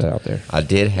Just gonna old, throw that out there. I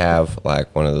did have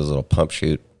like one of those little pump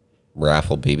shoot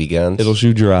raffle BB guns. It'll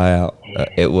shoot your eye out.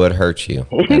 It would hurt you.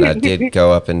 And I did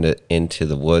go up into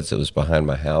the woods that was behind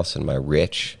my house in my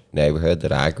rich neighborhood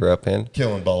that I grew up in.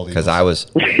 Killing bald Because eagles.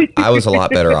 I was a lot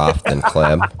better off than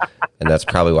Clem, and that's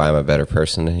probably why I'm a better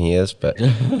person than he is. But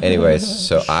anyways,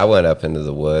 so I went up into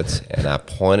the woods and I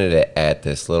pointed it at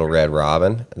this little red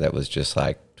robin that was just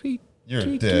like tweet, You're a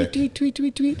tweet, dick. tweet, tweet,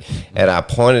 tweet, tweet, tweet. And I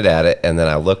pointed at it, and then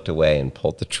I looked away and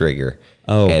pulled the trigger.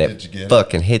 Oh. And Did you get it it?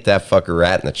 fucking hit that fucker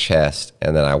right in the chest.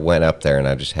 And then I went up there and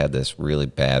I just had this really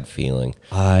bad feeling.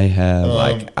 I have.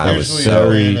 Like, I was usually so-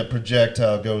 when a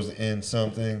projectile goes in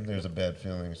something, there's a bad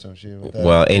feeling associated with that.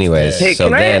 Well, anyways, Hey, so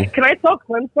then, can I tell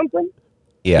Clem something?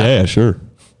 yeah, sure.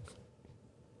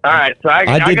 All right, so I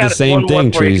I did got the same one more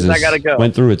thing, for you 'cause Trees. I gotta go.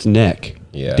 Went through its neck.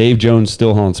 Yeah. Dave Jones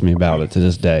still haunts me about it to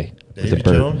this day. With Davy the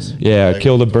bird. Jones? Yeah, I Like-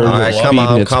 killed a bird. all with right,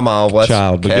 feeding its come on. Let's,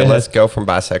 child. But okay, go let's ahead. go from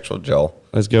bisexual Joel.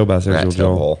 Let's go, bisexual Rat tail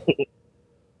Joel. bowl.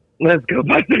 Let's go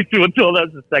bisexual Joel.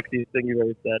 That's the sexiest thing you've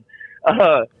ever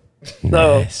said.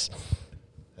 So Nice.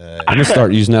 I'm gonna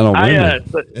start using that on women.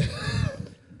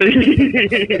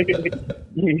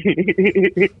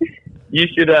 You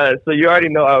should. So you already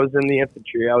know I was in the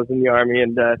infantry. I was in the army,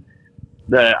 and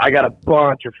I got a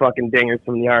bunch of fucking dingers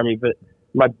from the army. But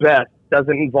my best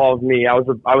doesn't involve me. I was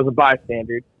a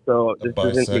bystander. So this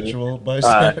isn't me. Bisexual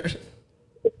bystander?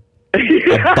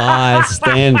 A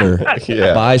bystander.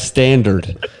 Yeah. Bystander.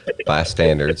 By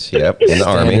standards, yep. In the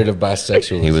army, Standard of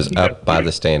bisexual. he was up by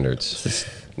the standards.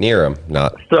 Near him,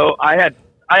 not. So I had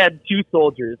two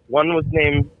soldiers. One was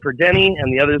named Perdeni,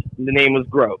 and the name was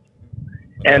Groves.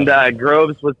 And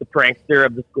Groves was the prankster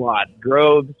of the squad.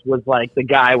 Groves was like the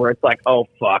guy where it's like, oh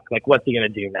fuck, like what's he gonna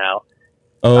do now?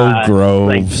 Oh, Groves.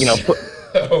 Like, you know,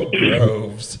 Oh,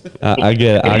 Groves. I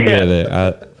get it.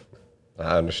 I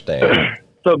understand.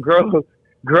 so Groves,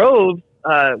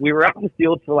 we were out in the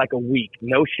field for like a week,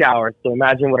 no showers. So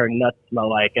imagine what our nuts smell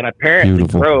like. And apparently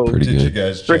Beautiful. Groves Pretty Did you good.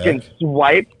 guys freaking check?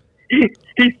 swiped.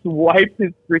 He swiped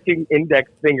his freaking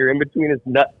index finger in between his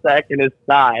nutsack and his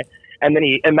thigh. And then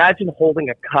he imagine holding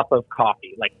a cup of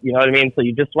coffee, like, you know what I mean? So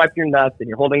you just swipe your nuts and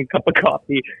you're holding a cup of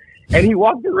coffee. And he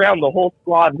walked around the whole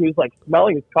squad and he was like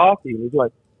smelling his coffee. And he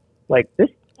was like this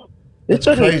It's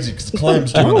doesn't- crazy because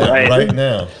Clem's doing that Right. right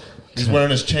now. He's wearing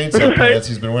his chainsaw pants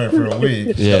he's been wearing for a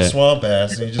week. He's Yeah. got swamp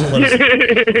ass, and he just put his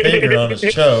finger on his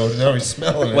chode. Now he's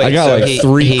smelling it. Wait, I got so like he-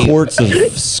 3 he- quarts of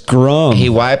scrum. He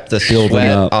wiped the Filled him sweat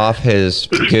up. off his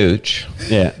gooch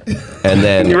yeah. and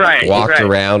then Right, walked right.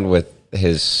 around with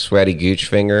his sweaty gooch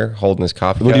finger holding his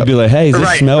coffee Would cup. he be like, hey, does this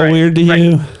Right, smell right, weird to right.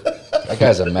 you? That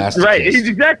guy's a master. Right,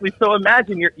 exactly. So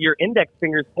imagine your index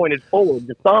finger is pointed forward,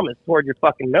 the thumb is toward your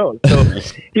fucking nose. So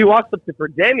he walks up to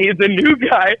Perdeni, the new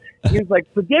guy. He's like,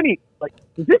 Perdeni, like,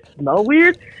 does this smell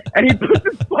weird? And he puts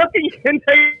his fucking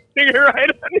index finger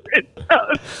right under his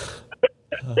nose.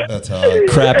 That's hot. And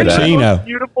the Frappuccino. most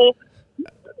beautiful.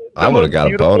 I would have got a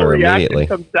beautiful boner reaction immediately.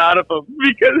 comes out of him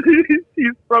because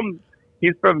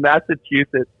he's from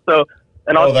Massachusetts. So,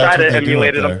 and I'll Oh, that's try what to they do emulate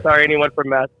up it. there. I'm sorry, anyone from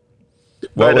Mass.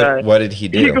 What, But, what did he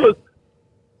do?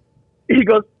 He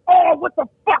goes, oh, what the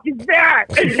fuck is that?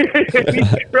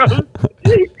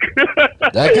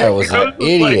 That guy was an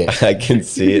idiot. I can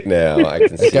see it now. I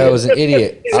can see That guy it. was an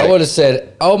idiot. I would have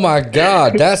said, "Oh my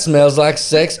God, that smells like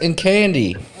sex and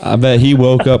candy." I bet he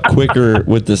woke up quicker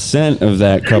with the scent of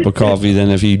that cup of coffee than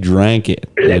if he drank it.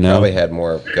 You know? Probably had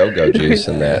more go-go juice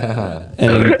in that.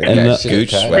 And That the-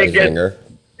 gooch Hey, sweaty get- finger.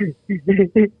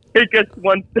 it gets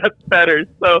one step better.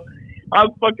 So I'm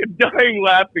fucking dying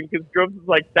laughing because Groves is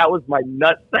like, that was my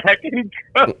nutsack. And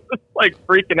Groves is like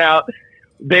freaking out.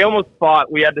 They almost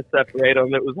fought. We had to separate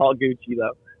them. It was all Gucci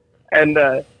though. And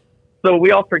so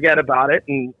we all forget about it.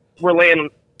 And we're laying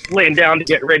down to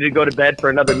get ready to go to bed for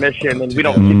another mission. And we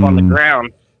don't sleep on the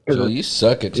ground. Joel, you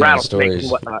suck at telling Rattlesnakes and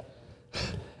stories. whatnot.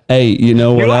 Hey, you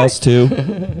know what else too?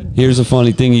 Here's a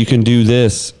funny thing. You can do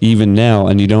this even now,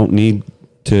 and you don't need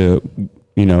to,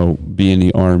 be in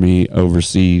the Army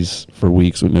overseas for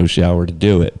weeks with no shower to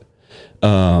do it.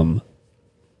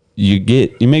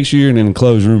 You make sure you're in an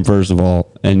enclosed room first of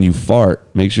all, and you fart.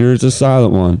 Make sure it's a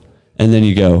silent one, and then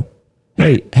you go,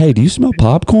 hey, do you smell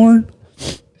popcorn?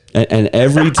 And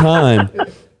every time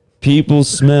people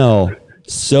smell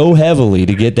so heavily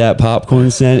to get that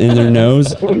popcorn scent in their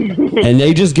nose, and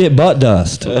they just get butt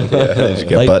dust. They just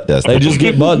get butt dust. They just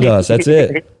get butt dust. That's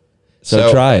it.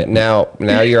 So try it. Now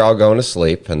you're all going to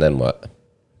sleep, and then what?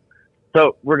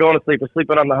 So we're going to sleep. We're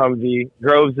sleeping on the Humvee.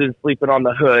 Groves is sleeping on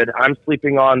the hood. I'm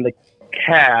sleeping on the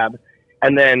cab.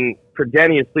 And then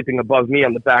Perdeni is sleeping above me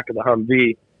on the back of the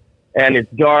Humvee. And it's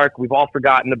dark. We've all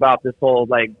forgotten about this whole,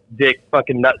 dick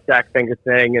fucking nutsack finger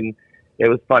thing. And it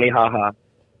was funny, haha.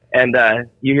 And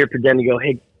you hear Perdeni go,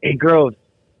 hey, Groves.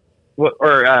 Groves.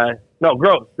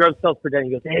 Groves tells Perdeni,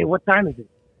 he goes, hey, what time is it?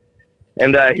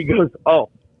 And he goes, oh,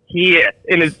 yeah,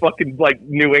 in his fucking,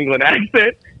 New England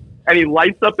accent. And he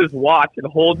lights up his watch and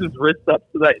holds his wrist up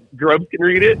so that Groves can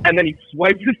read it. And then he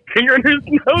swipes his finger in his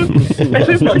nose. And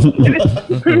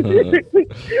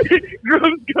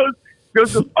Groves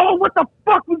goes, oh, what the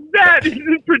fuck was that? And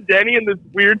then Perdeni in this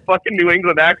weird fucking New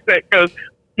England accent goes,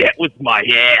 that was my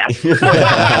ass.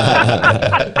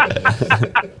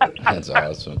 That's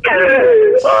awesome.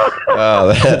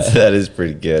 Oh, that is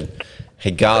pretty good.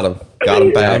 Hey, got him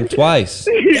back Twice.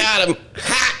 Got him.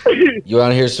 You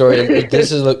want to hear a story?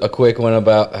 This is a quick one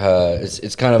about,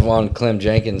 it's kind of on Clem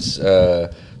Jenkins'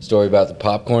 story about the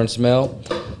popcorn smell.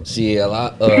 See, a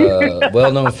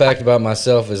well-known fact about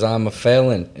myself is I'm a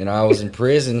felon, and I was in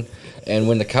prison, and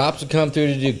when the cops would come through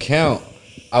to do count,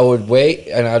 I would wait,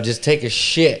 and I'd just take a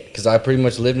shit, because I pretty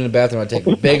much lived in the bathroom. I'd take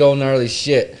a big old gnarly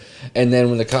shit. And then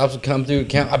when the cops would come through and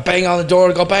count, I bang on the door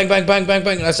and go bang, bang, bang, bang,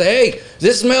 bang. And I say, hey, does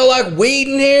this smell like weed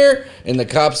in here? And the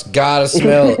cops gotta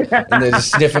smell it. And they're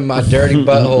just sniffing my dirty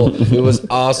butthole. It was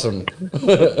awesome.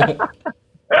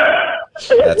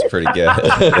 That's pretty good.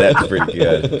 That's pretty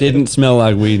good. Didn't smell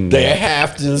like weed in They there.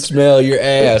 have to smell your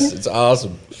ass. It's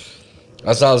awesome.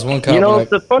 I saw this one cop.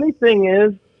 The funny thing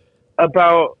is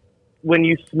about when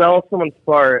you smell someone's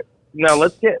fart. Now,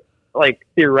 let's get,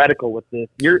 theoretical with this.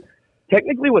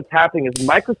 Technically, what's happening is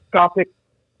microscopic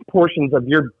portions of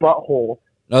your butthole.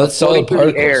 No, that's solid floating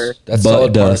through the air. particles. That's Butt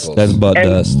solid dust. particles.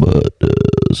 That's butt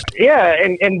dust. Yeah,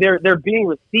 and they're being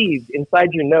received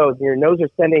inside your nose, and your nose are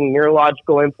sending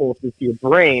neurological impulses to your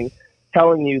brain,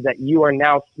 telling you that you are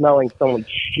now smelling someone's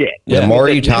shit. The more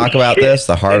you talk about this,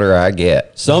 the harder I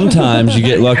get. Sometimes you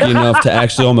get lucky enough to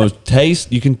actually almost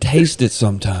taste. You can taste it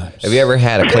sometimes. Have you ever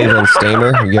had a Cleveland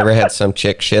steamer? Have you ever had some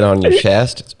chick shit on your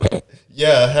chest?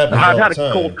 Yeah, it happens I've all had the time.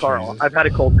 a cold Carl. I've had a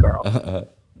cold Carl.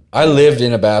 I lived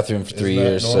in a bathroom for 3 Isn't that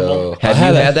years, normal? so Have you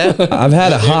had that? I've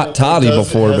had a hot toddy Does it-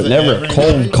 before, has but it never a every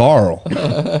cold night? Carl.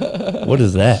 What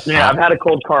is that? Yeah, I've had a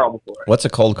cold Carl before. What's a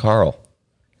cold Carl?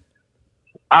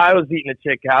 I was eating a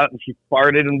chick out, and she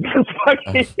farted in this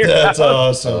fucking ear. That's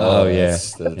awesome. Oh, yeah.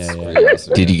 That's Yeah. pretty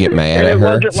awesome. Did you get mad And at it her?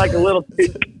 wasn't like a little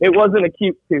toot. It wasn't a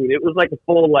cute toot. It was like a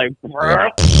full, I was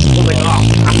like,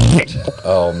 oh.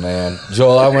 Oh man,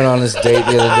 Joel, I went on this date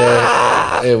the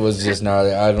other day. It was just gnarly.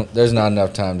 There's not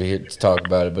enough time to talk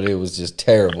about it, but it was just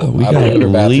terrible. We I got put her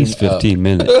at bathroom least up. 15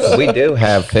 minutes. We do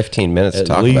have 15 minutes to At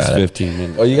talk least about 15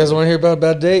 minutes. Oh, you guys want to hear about a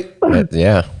bad date? it.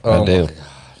 Yeah, Oh I do. my God.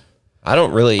 I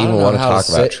don't really I don't even know want to how to talk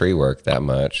about say- tree work that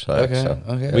much. Okay. So.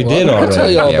 Okay. We Well, did I'll already.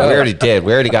 tell you all Yeah, about we it. already did.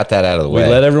 We already got that out of the We way.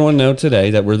 let everyone know today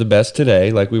that we're the best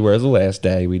today, like we were the last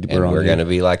day. And we're going to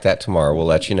be like that tomorrow. We'll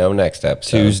let you know next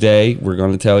episode. Tuesday. We're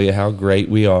going to tell you how great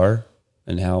we are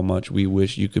and how much we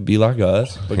wish you could be like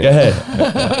us. But go ahead,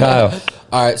 Kyle.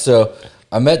 All right, so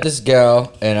I met this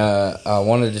gal, and I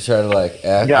wanted to try to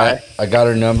ask. Guy. I got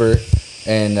her number,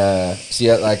 and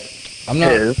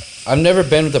I've never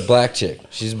been with a black chick.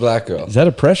 She's a black girl, Is that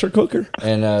a pressure cooker?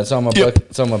 and it's on my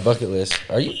it's on my bucket list.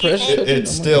 Are you pressure? It's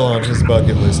still on his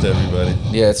bucket list, everybody.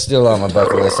 Yeah, it's still on my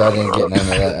bucket list. I didn't get none of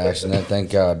that action.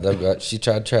 Thank God. She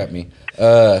tried to trap me.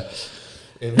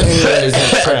 Anyways,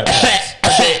 it's trap.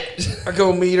 I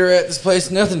go meet her at this place.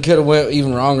 Nothing could have went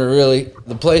even wronger, really.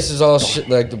 The place is all shit.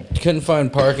 Couldn't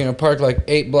find parking. I parked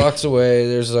 8 blocks away.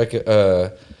 There's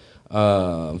a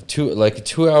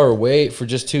 2-hour wait for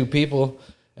just 2 people.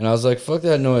 And I was like, fuck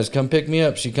that noise. Come pick me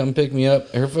up. She come pick me up.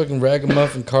 Her fucking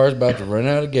ragamuffin car is about to run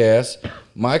out of gas.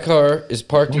 My car is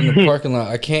parked in the parking lot.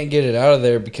 I can't get it out of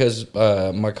there because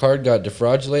my card got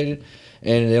defraudulated,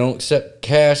 and they don't accept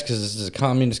cash because this is a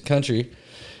communist country.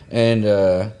 And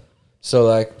so,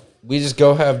 like, we just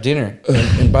go have dinner.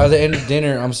 And by the end of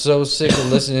dinner, I'm so sick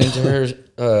of listening to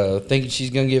her thinking she's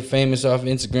going to get famous off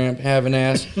Instagram, having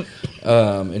ass,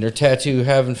 and her tattoo,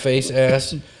 having face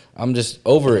ass. I'm just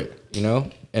over it, you know?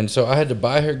 And so I had to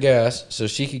buy her gas so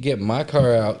she could get my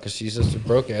car out because she's just a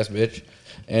broke-ass bitch.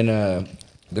 And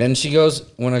then she goes,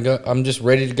 when I go, I'm just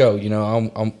ready to go. You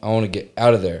know, I want to get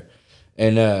out of there.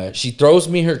 And she throws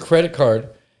me her credit card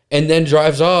and then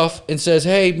drives off and says,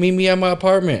 hey, meet me at my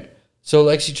apartment. So,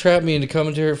 like, she trapped me into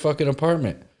coming to her fucking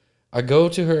apartment. I go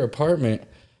to her apartment,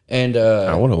 and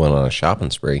I would have went on a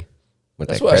shopping spree with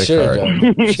that what I credit should have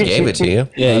card. done. She gave it to you.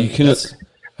 Yeah, you can.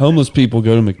 Homeless people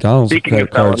go to McDonald's with Speaking of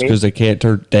credit cards felonies. because they can't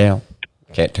turn it down.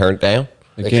 Can't turn it down.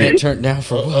 They can't turn it down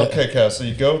for what? Okay, Cal, so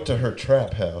you go to her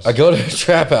trap house. I go to her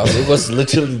trap house. It was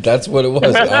literally, that's what it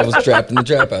was. I was trapped in the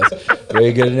trap house.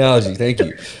 Very good analogy. Thank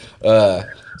you.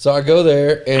 So I go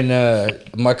there, and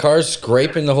my car's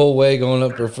scraping the whole way going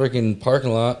up her freaking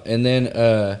parking lot. And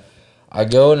then I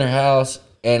go in her house,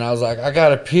 and I was like, I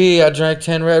gotta pee. I drank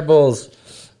 10 Red Bulls.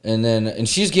 And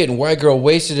she's getting white girl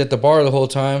wasted at the bar the whole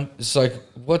time. It's like,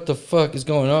 what the fuck is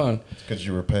going on? Because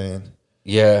you were paying.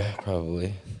 Yeah,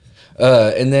 probably.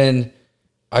 And then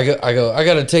I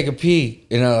gotta take a pee.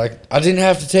 And I didn't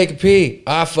have to take a pee.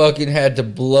 I fucking had to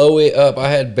blow it up. I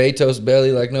had Betos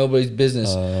belly like nobody's business.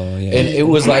 Oh, yeah. And it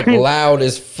was like loud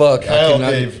as fuck. Kyle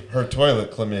gave her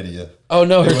toilet chlamydia. Oh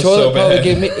no, her It was toilet so probably bad.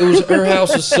 gave me. Her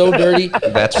house was so dirty.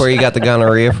 That's where you got the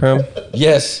gonorrhea from?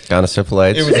 Yes.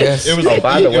 Gonosyphilis? It was. Yes. It was. Oh,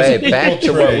 by the it was way, an back to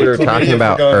equal what we trade, were chlamydia talking for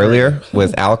about gonorrhea. earlier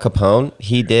with Al Capone.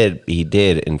 He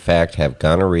did, in fact, have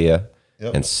gonorrhea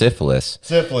Yep. and syphilis.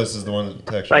 Syphilis is the one that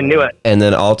texted. I knew it. And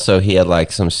then also he had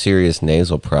like some serious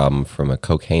nasal problem from a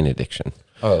cocaine addiction.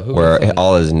 Oh, who Where was that?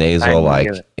 all his I nasal, knew like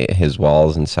his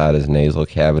walls inside his nasal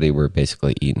cavity were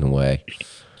basically eaten away.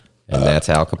 And that's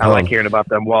Al Capone. I like hearing about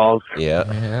them walls. Yeah,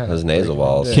 his nasal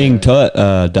walls. King Tut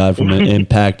died from an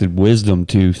impacted wisdom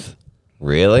tooth.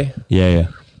 Really? Yeah.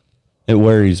 It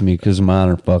worries me because mine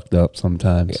are fucked up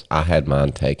sometimes. I had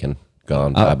mine taken.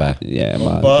 Gone. Bye-bye. Yeah, Well,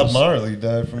 mine Bob was- Marley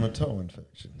died from a toe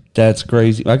infection. That's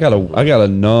crazy. I got a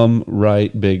numb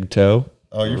right big toe.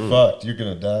 Oh, you're fucked. You're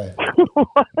gonna die.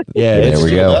 Yeah, There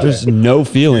we go. There's no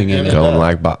feeling in it. Going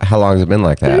like, how long has it been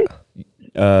like that?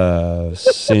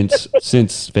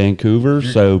 Since Vancouver,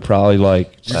 so probably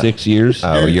like 6 years.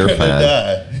 Oh, you're gonna fine.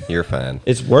 die. You're fine.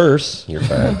 It's worse. You're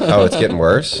fine. Oh, it's getting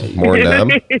worse? More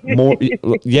numb? More,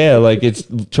 yeah, like it's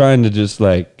trying to just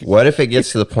like What if it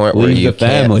gets to the point where Leave you the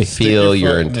family. can't feel Stick your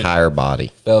your foot in it. entire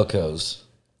body? Belco's.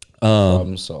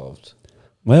 Problem solved.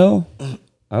 well,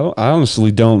 I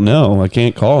honestly don't know. I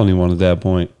can't call anyone at that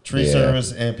point. Tree Yeah.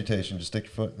 service amputation. Just stick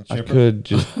your foot in the I chipper. could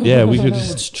just we could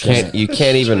just You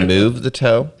can't even move the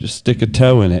toe? stick a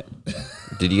toe in it.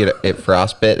 Did you get it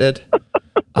frostbitten?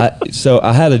 I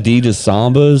had Adidas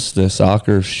Sambas, the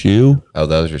soccer shoe, Oh,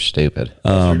 those are stupid.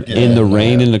 in the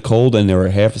rain and the cold, and they were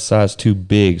half a size too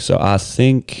big. So I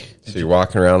think So you're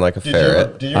walking around like a Did you ever-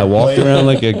 ferret. did you I ever walked play around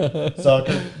like a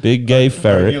soccer. big gay Are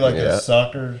ferret. you like Yeah. a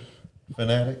soccer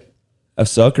fanatic? A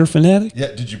soccer fanatic? Yeah.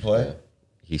 Did you play?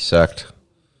 He sucked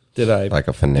Did I? like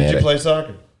a Did fanatic. you play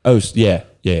soccer? Oh, yeah.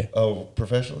 Oh,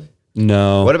 professionally?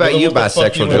 No. What about What you, the fuck you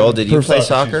bisexual went- Joel? Did you play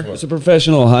soccer soccer? shoes It's a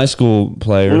professional high school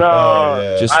player. No, Oh,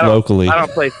 yeah. Just I don't- locally. I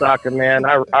don't play soccer, man.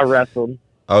 I wrestled.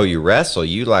 Oh, you wrestle?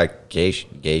 You like gay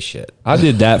shit. I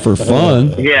did that for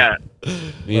fun. Yeah.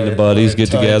 Me and the buddies get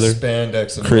Tying together.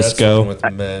 Spandex and Crisco. wrestling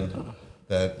with men.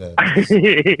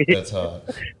 That's hot.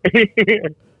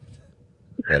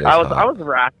 That is I was hot. a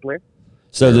wrestler.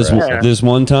 So Yeah. this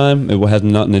one time, it had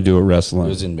nothing to do with It wrestling.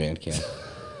 was in band camp.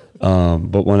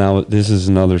 But when this is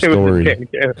another It was story okay,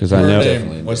 yeah. because I Her know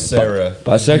name was Sarah.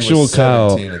 Bisexual He was Kyle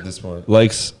 17 at this point.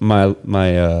 likes my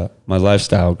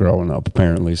lifestyle growing up.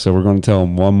 Apparently, so we're going to tell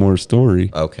him one more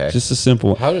story. Okay. Just a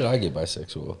simple. How did I get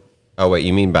bisexual? Oh, wait,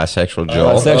 you mean bisexual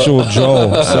Joel? Bisexual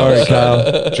Joel. Sorry,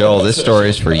 Kyle. Joel, this story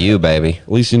is for you, baby.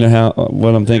 At least you know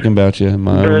what I'm thinking about you.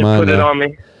 My Just mind. put it on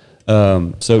me.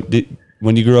 So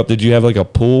when you grew up, did you have like a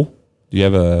pool?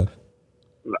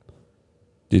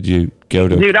 Did you go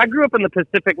to? Dude, I grew up in the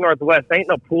Pacific Northwest. Ain't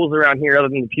no pools around here other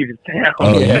than Puget Sound.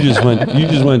 Oh, you just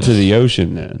went to the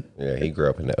ocean then. Yeah, he grew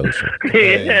up in the ocean.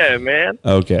 Yeah, man.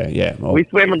 Okay, yeah. Well, We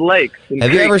swim in lakes. and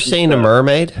Have you ever creeks and seen a stuff.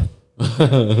 mermaid?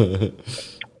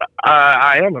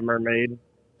 I am a mermaid.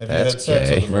 Have you That's had sex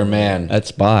gay. with a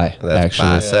that's bi. That's actually,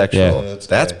 bisexual. Yeah. Yeah, that's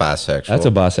that's gay. bisexual. That's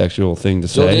a bisexual thing to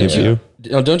So say. did If you, you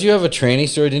Don't you have a tranny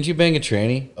story? Didn't you bang a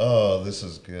tranny? Oh, this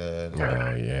is good.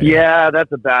 Oh yeah. Yeah,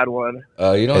 that's a bad one.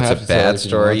 You don't have It's to a tell bad us if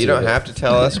story. want You to, don't but- have to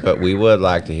tell us, but we would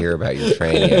like to hear about your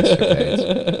training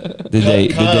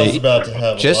escapades. Kyle's about to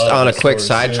have Just lot on of a quick stories soon.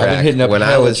 sidetrack. I've been hitting up When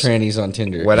I hella was- trannies on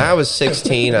Tinder. When I was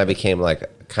 16, I became like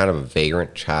kind of a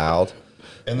vagrant child.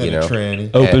 And then you know. a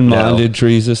tranny. Open-minded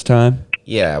trees this time.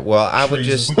 Yeah, well, I would Trees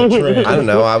just, the tranny. I don't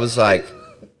know. I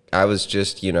was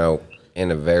just, in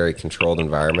a very controlled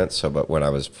environment. So, but when I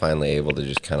was finally able to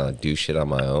just kind of do shit on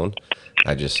my own,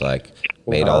 I just like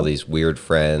made all these weird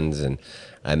friends. And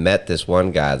I met this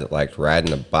one guy that liked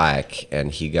riding a bike,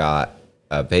 and he got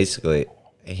basically,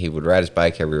 he would ride his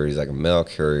bike everywhere. He's like a mail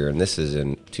courier. And this is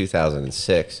in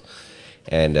 2006.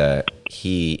 And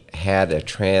he had a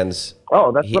trans.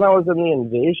 Oh, that's when I was in the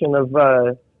invasion of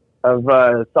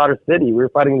Sadr City. We were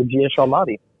fighting the Jaish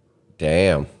al-Mahdi.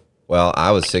 Damn. Well,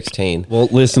 I was 16. Well,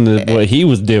 listen to what he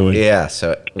was doing. Yeah,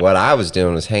 so what I was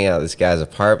doing was hanging out at this guy's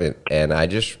apartment, and I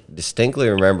just distinctly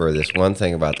remember this one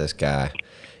thing about this guy,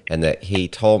 and that he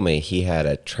told me he had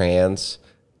a trans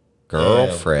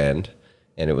girlfriend,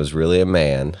 and it was really a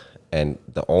man, and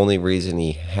the only reason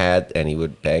he had, and he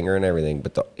would bang her and everything,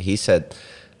 but he said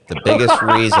the biggest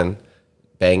reason,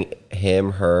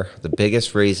 the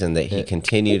biggest reason that he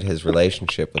continued his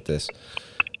relationship with this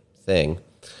thing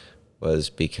was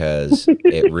because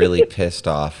it really pissed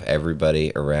off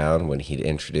everybody around when he'd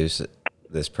introduce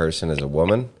this person as a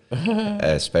woman,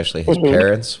 especially his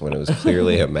parents, when it was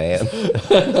clearly a man.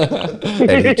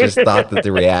 And he just thought that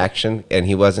the reaction, and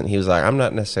he was like, I'm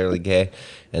not necessarily gay,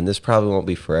 and this probably won't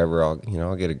be forever. I'll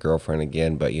get a girlfriend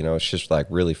again, but it's just like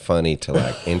really funny to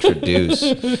like introduce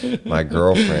my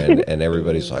girlfriend, and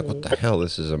everybody's like, what the hell?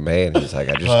 This is a man. He's like,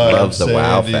 I just love the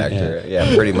wow Sandy. factor.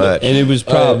 Yeah, pretty much. And it was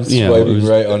I'm probably, swiping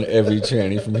right on every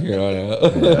tranny from here on out.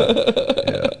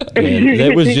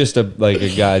 it was just a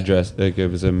guy dressed like it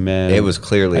was a man. It was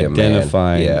clearly a man.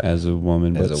 identifying Yeah. as a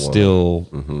woman, As but a woman.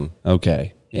 still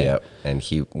okay. Yep. And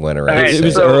he went around. All right, It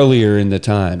was So- earlier in the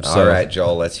time. So All right,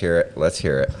 Joel, let's hear it.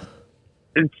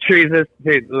 It's treason.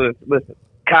 Hey, listen,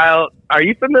 Kyle, are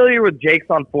you familiar with Jake's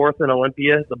on 4th in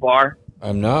Olympia, the bar?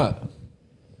 I'm not.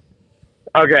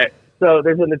 Okay, so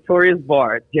there's a notorious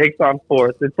bar, Jake's on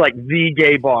 4th. It's like the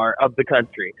gay bar of the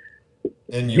country.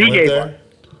 And The you went gay there? bar.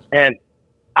 And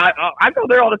I go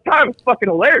there all the time. It's fucking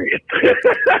hilarious.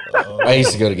 I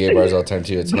used to go to gay bars all the time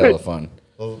too. It's hella fun.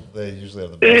 Well, they usually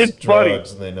have the best It's funny.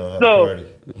 drugs, and they know how So-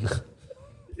 to party.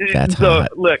 That's so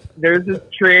hot. look, there's this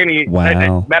tranny.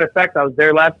 Wow. Matter of fact, I was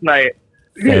there last night.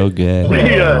 so good.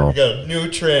 Yeah. We got a new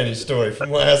tranny story from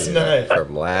last night.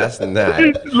 From last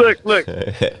night. Look.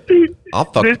 I'll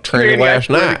fuck This a train tranny, I last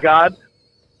swear to night. God,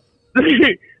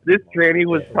 this tranny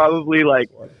was probably like,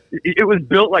 it was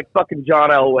built like fucking John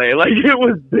Elway. Like it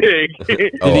was big.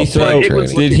 Oh, Did he a throw? black it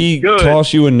was tranny. Did he good.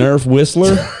 toss you a Nerf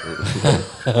whistler?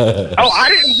 Oh, I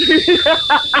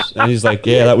didn't. And he's like,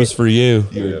 "Yeah, that was for you."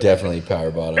 You were definitely power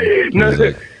bottom.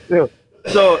 no.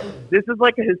 So this is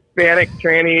like a Hispanic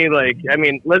tranny. Like, I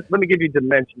mean, let me give you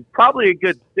dimensions. Probably a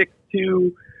good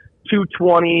 6'2",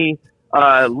 220.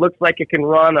 Looks like it can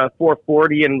run a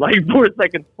 440 in like 4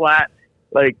 seconds flat.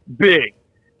 Like big,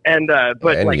 and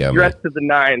but And like yummy. dressed to the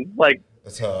nines. Like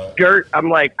That's hot. skirt. I'm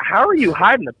like, how are you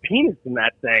hiding a penis in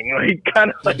that thing? Like,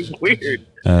 kind of like weird.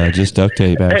 Just duct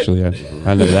tape, actually.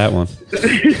 I know that one.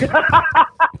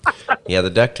 Yeah, the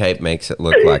duct tape makes it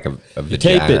look like a You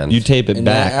tape vagina. it. You tape it In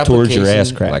that back towards your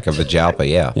ass application, crack. like a vajalpa,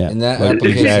 yeah. Yeah. In that Like,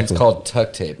 application, exactly. it's called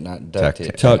tuck tape, not duct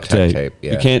tape. tuck Tuck tape. tape,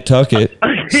 yeah. You can't tuck it.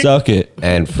 Suck it.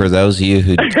 And for those of you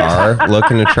who are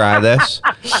looking to try this,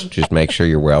 just make sure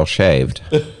you're well shaved,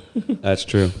 That's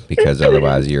true. because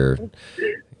otherwise you're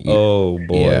Oh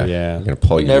boy, yeah. you're gonna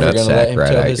pull your Never gonna let nutsack him right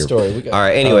tell out his your. story. We got- All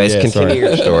right. Anyways, yeah,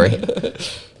 continue sorry. your story.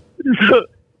 So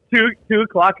 2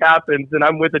 o'clock happens, and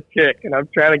I'm with a chick, and I'm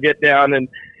trying to get down, and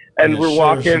you we're sure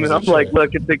walking, she and was a I'm like, chick?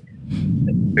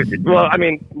 look, well, I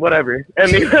mean, whatever. I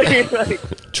mean,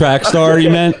 like, Track star, you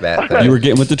meant? That thing. You were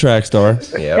getting with the track star.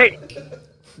 Yep. hey,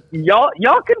 y'all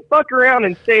can fuck around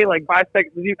and say like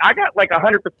bisexual. I got like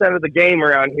 100% of the game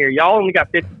around here. Y'all only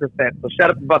got 50%. So shut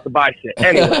up about the bi shit.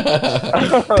 Anyway,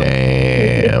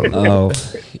 Damn.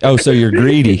 Oh, so you're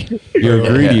greedy. You're a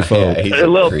greedy folk. Yeah, he's A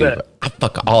little greedy. bit. I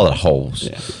fuck all the holes.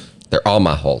 They're all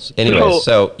my holes. Anyway,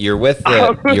 so you're with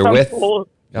the you're with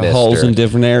Got holes in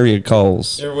different area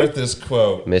coals. You're with this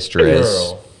quote.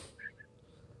 Mistress. Girl.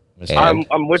 And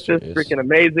I'm with this freaking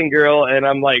amazing girl, and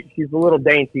I'm like, she's a little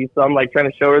dainty, so I'm like trying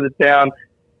to show her the town.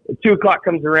 2 o'clock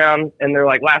comes around, and they're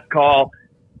like, last call.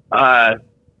 I'm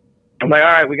like, all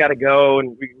right, we got to go, and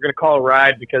we're gonna call a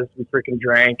ride because we freaking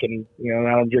drank, and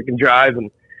I don't drink and drive,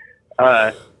 and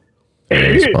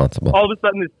Irresponsible. all of a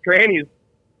sudden this tranny's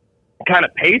kind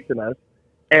of pacing us,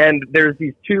 and there's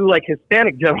these two like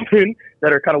Hispanic gentlemen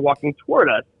that are kind of walking toward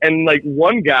us, and like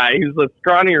one guy who's the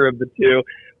scrawnier of the two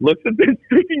looks at this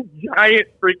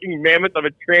freaking mammoth of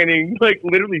a tranny, like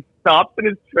literally stops in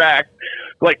his tracks,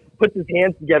 like puts his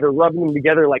hands together, rubbing them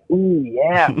together, like, ooh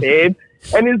yeah, babe.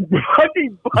 And his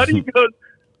fucking buddy goes,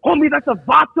 homie, that's a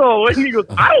vato. And he goes,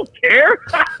 I don't care.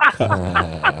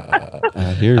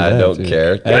 I hear that. I don't dude.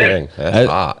 care. Dang, that's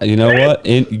hot. You know what?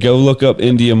 Go look up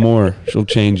India Moore. She'll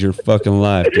change your fucking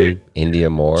life, dude. India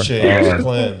Moore. Change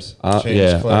Clems.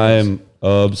 Yeah, Clems. I am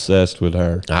obsessed with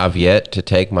her. I've yet to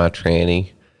take my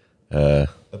tranny.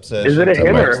 Obsession. Is it a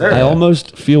him or her? I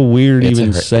almost feel weird It's a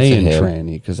even her- it's a saying him.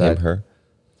 tranny because I Her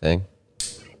thing.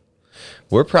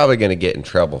 We're probably going to get in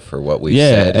trouble for what we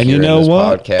Yeah, said and here you in know this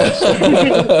what?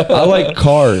 podcast. I like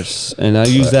cars, and I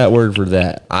use that word for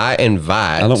that. I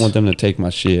invite I don't want them to take my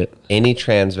shit. any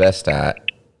transvestite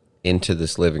into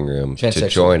this living room to Transsexual.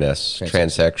 join us.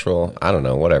 Transsexual, I don't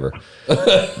know, whatever.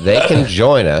 They can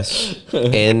join us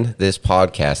in this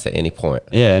podcast at any point,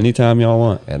 Yeah, anytime y'all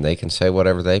want. and they can say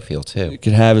whatever they feel too. You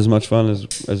can have as much fun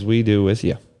as we do with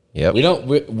you. Yep.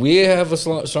 We have a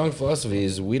strong philosophy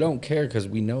is we don't care because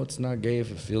we know it's not gay if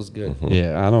it feels good.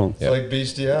 Yeah, I don't. It's like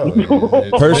bestiality.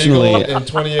 It's Personally- legal in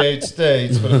 28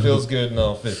 states, but it feels good in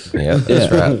all 50. Yep,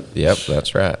 that's right. Yep,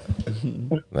 that's right.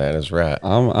 That is right. Hey,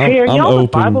 are I'm y'all the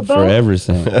open Bible for Belt?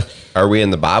 everything. Are we in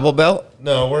the Bible Belt?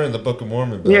 No, we're in the Book of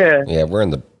Mormon. Belt. Yeah. Yeah, we're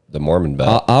in the Mormon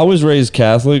Belt. I was raised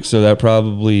Catholic, so that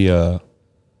probably I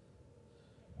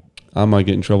might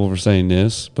get in trouble for saying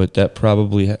this, but that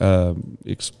probably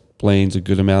explains a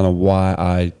good amount of why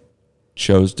I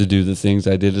chose to do the things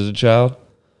I did as a child.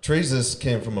 Treesus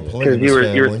came from a Because polygamous you were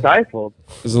family. stifled.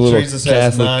 As a little Treesus has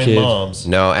Catholic 9 kid. moms.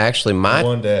 No, actually,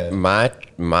 One dad.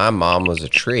 my mom was a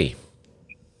tree.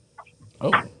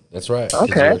 Oh, that's right.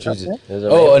 Okay.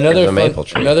 Oh, a maple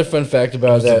tree. another fun fact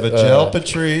about There's that a Vajalpa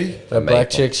tree. that black maple.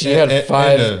 chick. She had And-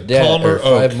 five and a Palmer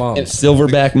five oak. moms.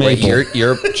 Silverback Wait, maple.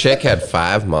 your chick had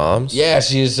 5 moms? Yeah,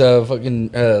 she's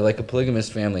fucking like a polygamous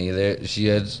family. She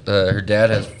has her dad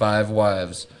has 5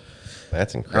 wives.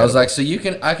 That's incredible. I was like, so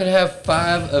I could have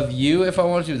 5 of you if I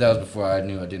wanted to. That was before I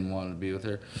knew I didn't want to be with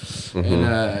her.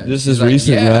 And, This she's is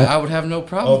recent, yeah, right? I would have no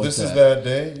problem. Oh, with this is that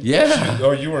day? Yeah.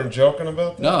 Oh, you weren't joking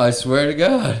about that? No, I swear to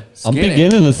God. I'm Skinny.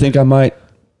 beginning to think I might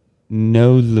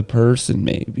know the person,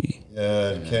 maybe.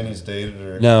 Yeah, Kenny's dated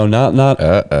her. No, not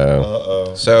Uh-oh.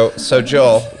 Uh-oh. So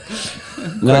Joel,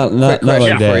 not quick like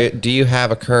question for you. that. Do you have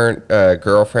a current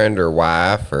girlfriend or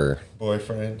wife or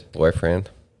Boyfriend. boyfriend?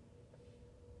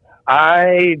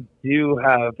 I do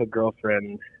have a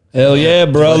girlfriend. Hell yeah,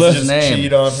 brother. Just name?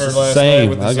 cheat on her last night Same.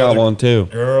 with I this got other one too.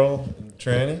 girl,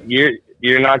 tranny.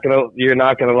 You're not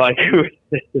gonna like who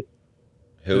it is.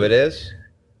 Who it is?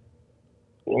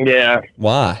 Yeah,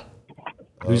 Why?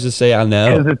 Who's to say I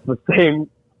because know? it's the same.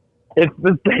 It's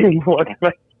the same one.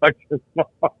 I fucked his mom.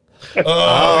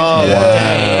 Oh, yeah.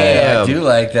 Hey, I Damn. do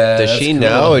like that. Does That's she cool.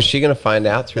 know? Is she going to find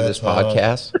out through That's this hot.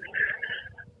 podcast?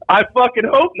 I fucking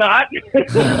hope not.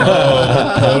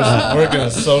 Oh, we're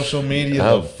gonna social media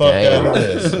Oh, the fuck damn. out of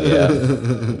this.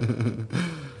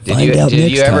 Yeah. Find out Did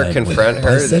next you ever time confront with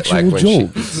her Bisexual like Joel.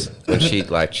 when she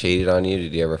like cheated on you?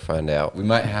 Did you ever find out? We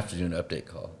might have to do an update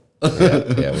call.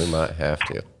 Yeah, we might have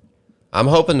to. I'm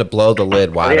hoping to blow the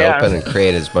lid wide Yeah. open and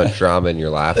create as much drama in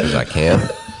your life as I can.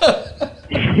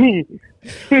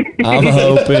 I'm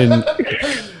hoping.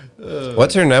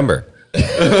 What's her number?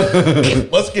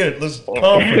 Let's get it. Let's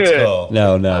conference call.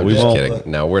 No, we Just won't.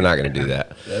 kidding. No, we're not going to do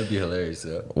that. That'd be hilarious,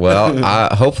 though. Well,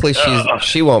 hopefully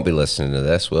she won't be listening to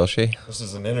this, will she? This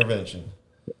is an intervention.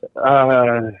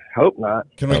 Hope not.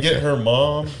 Can we get her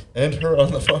mom and her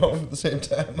on the phone at the same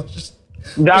time?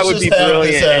 That Let's would just be have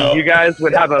brilliant. this out. And you guys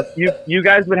would have you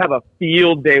guys would have a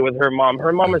field day with her mom.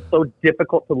 Her mom is so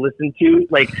difficult to listen to.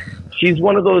 Like she's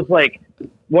one of those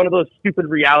stupid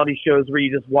reality shows where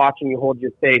you just watch and you hold your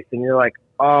face and you're like,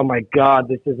 oh my god,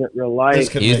 this isn't real life. This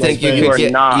could You make think us you famous. could are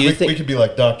get? not. You We think? could be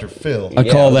like Dr. Phil. I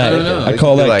call Yeah, that. I don't know. I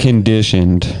call Be that like-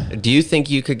 conditioned. Do you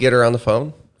think you could get her on the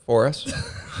phone for us?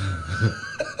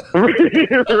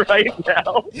 Right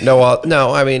now.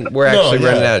 No. I mean, we're actually yeah.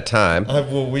 running out of time.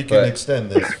 We can But-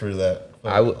 extend this for that.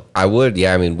 I would.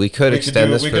 Yeah. I mean, we could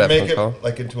extend this we for could that make phone it call.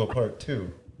 like into a part 2.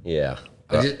 Yeah.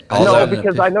 I No, love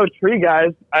because I know tree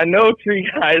guys. I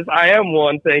am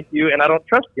one, thank you, and I don't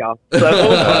trust y'all. So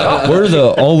We're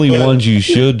the only ones you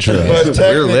should But trust.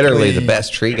 We're literally technically- the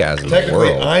best tree guys in the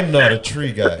Technically, world. I'm not a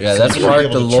tree guy. Yeah, so that's you should be Mark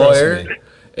able the to trust lawyer, me.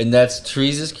 and that's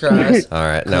Trees Christ. All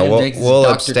right. Now Clem we'll Jenkins is we'll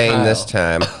Dr. abstain Kyle. this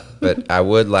time, but I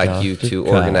would like you Dr. to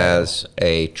Kyle. organize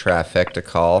a trifecta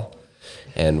call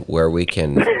and where we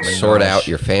can sort out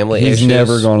your family He's issues.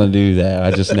 never going to do that.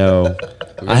 I just know.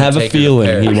 I have a take her to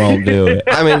feeling he won't do it.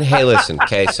 I mean, hey, listen,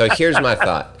 okay, so here's my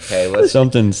thought. Okay, let's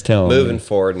Something's telling moving me.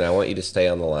 forward, and I want you to stay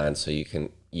on the line so you can,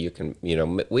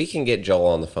 we can get Joel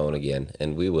on the phone again,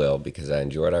 and we will, because I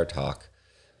enjoyed our talk.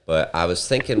 But I was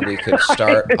thinking we could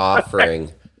start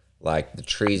offering, like, the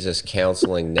Trees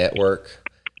Counseling Network.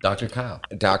 Dr. Kyle.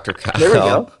 Dr. Kyle. There we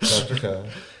go. Dr. Kyle.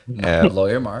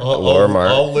 Lawyer Mark. Laura Mark.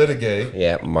 I'll litigate.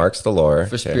 Yeah, Mark's the lawyer.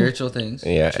 For spiritual things.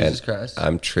 Yeah, Jesus and Christ.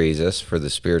 I'm Treesus for the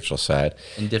spiritual side.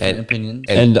 And different opinions.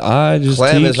 And I just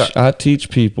Klem is I teach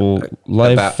people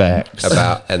life facts.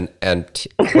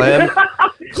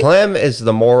 Klem is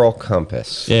the moral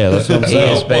compass. Yeah, that's what I'm He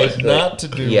saying. is basically, What not to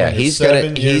do. yeah, when you're he's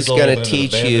 7 gonna years old in an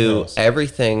teach abandoned you house.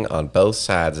 everything on both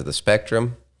sides of the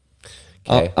spectrum.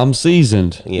 Okay. I'm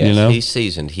seasoned. Yes, You know. he's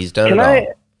seasoned. He's done Can it all. I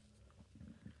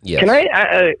Yes. can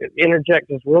I interject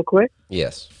just real quick?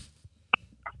 Yes.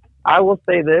 I will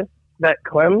say this: that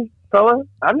Clem fella,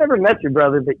 I've never met your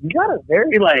brother, but you got a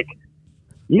very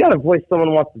you got a voice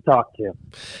someone wants to talk to.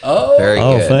 Oh, Very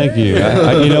Oh, good. thank you.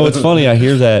 You know, it's funny. I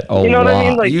hear that a You know lot. what I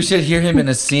mean? Like you should hear him in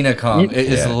a Cinecom. It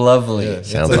is lovely. Yeah,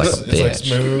 Sounds it's like a it's like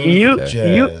bitch. smooth You-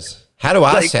 jazz. How do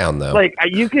I Like- sound though?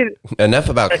 you could Enough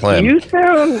about Clem. you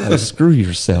sound Oh, screw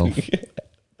yourself.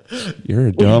 You're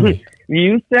a dummy.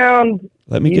 you sound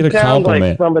Let me you get a sound like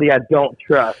compliment. somebody I don't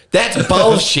trust. That's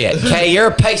bullshit. Okay, you're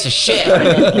a piece of shit.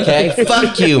 Okay,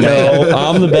 fuck you, man. No,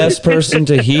 I'm the best person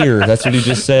to hear. That's what he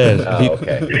just said. Oh,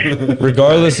 okay.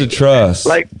 Regardless of trust.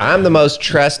 Like I'm the most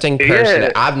trusting person.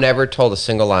 Yeah. I've never told a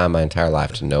single lie in my entire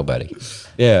life to nobody.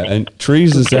 yeah, and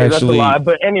Trees has okay, that's a actually lie,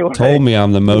 but anyway, told me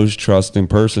I'm the most trusting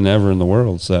person ever in the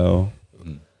world. So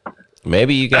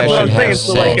Maybe you that's guys what I'm should saying. have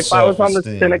So like, sex. if I was on the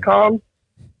Self-esteem. Cinecom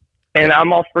and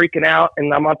I'm all freaking out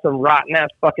and I'm on some rotten ass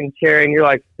fucking chair, and you're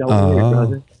like, "Don't worry,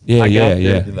 brother." yeah, I yeah, got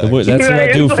yeah. you. That's what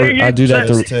I do for. I do that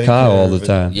Just to take Kyle care all of the it.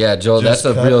 time. Yeah, Joel, Just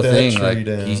that's a cut real that thing. tree Like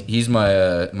down. he's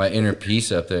my my inner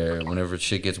peace up there. Whenever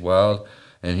shit gets wild,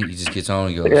 and he just gets on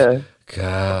and goes, Yeah.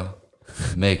 Kyle,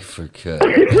 make for cut.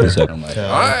 I'm like, all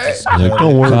right. Like,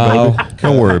 don't worry, Kyle. baby.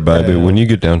 Don't worry, baby. When you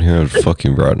get down here, I'll fuck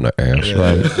you right in the ass.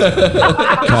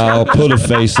 Right. Kyle, put a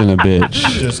face in a bitch.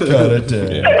 Just cut it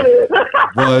down.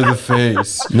 Why the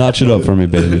face? Notch it up for me,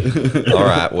 baby. All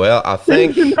right. Well, I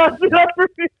think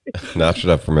notch it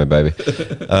up for me, baby.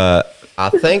 I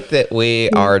think that we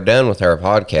are done with our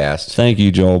podcast. Thank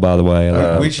you, Joel. By the way,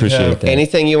 I we should appreciate have- that.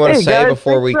 Anything you want to Hey say guys,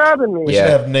 before thanks we? for having me. We Yeah.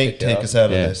 should have Nate take us out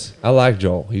of Yeah. this. I like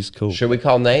Joel. He's cool. Should we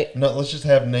call Nate? No, let's just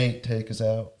have Nate take us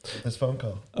out. This phone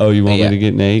call. Oh, you want Yeah. me to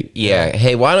get Nate? Yeah.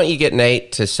 Hey, why don't you get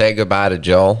Nate to say goodbye to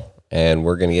Joel, and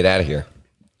we're gonna get out of here.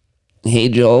 Hey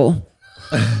Joel,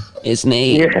 it's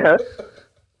Nate. Yeah.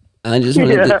 I just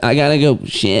wanted Yeah. to, I gotta go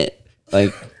shit.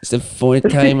 Like it's the fourth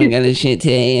time I gotta shit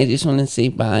today. I just want to say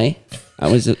bye. I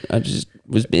just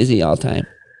was busy all time.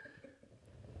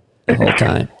 The whole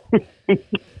time.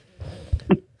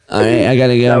 All right, I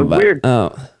gotta go. That was Bye. weird.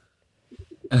 Oh,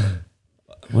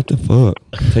 What the fuck?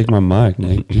 Take my mic,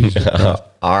 Nate. Jesus.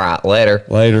 All right. Later.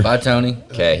 Later. Bye, Tony.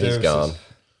 Okay, he's gone.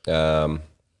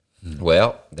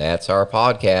 Well, that's our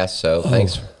podcast. So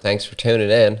thanks for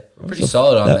tuning in. Pretty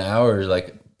solid on the hour.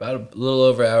 Like about a little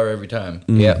over an hour every time.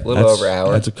 Yeah, a little That's- over an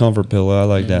hour. That's a comfort pillow. I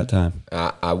like that time.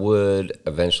 I would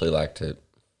eventually like to.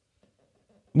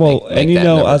 Well, make and you that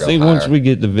know, number I go think once higher. we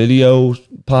get the video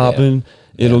popping,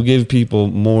 it'll give people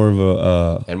more of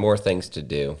a And more things to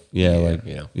do. like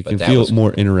you know, you but can that feel was-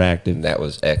 more interactive. That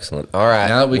was excellent. All right.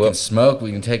 Now that we well, can smoke,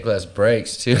 we can take less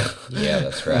breaks too. Yeah,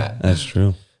 that's right. That's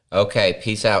true. Okay,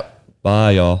 peace out.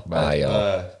 Bye, y'all. Bye,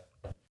 y'all. Bye.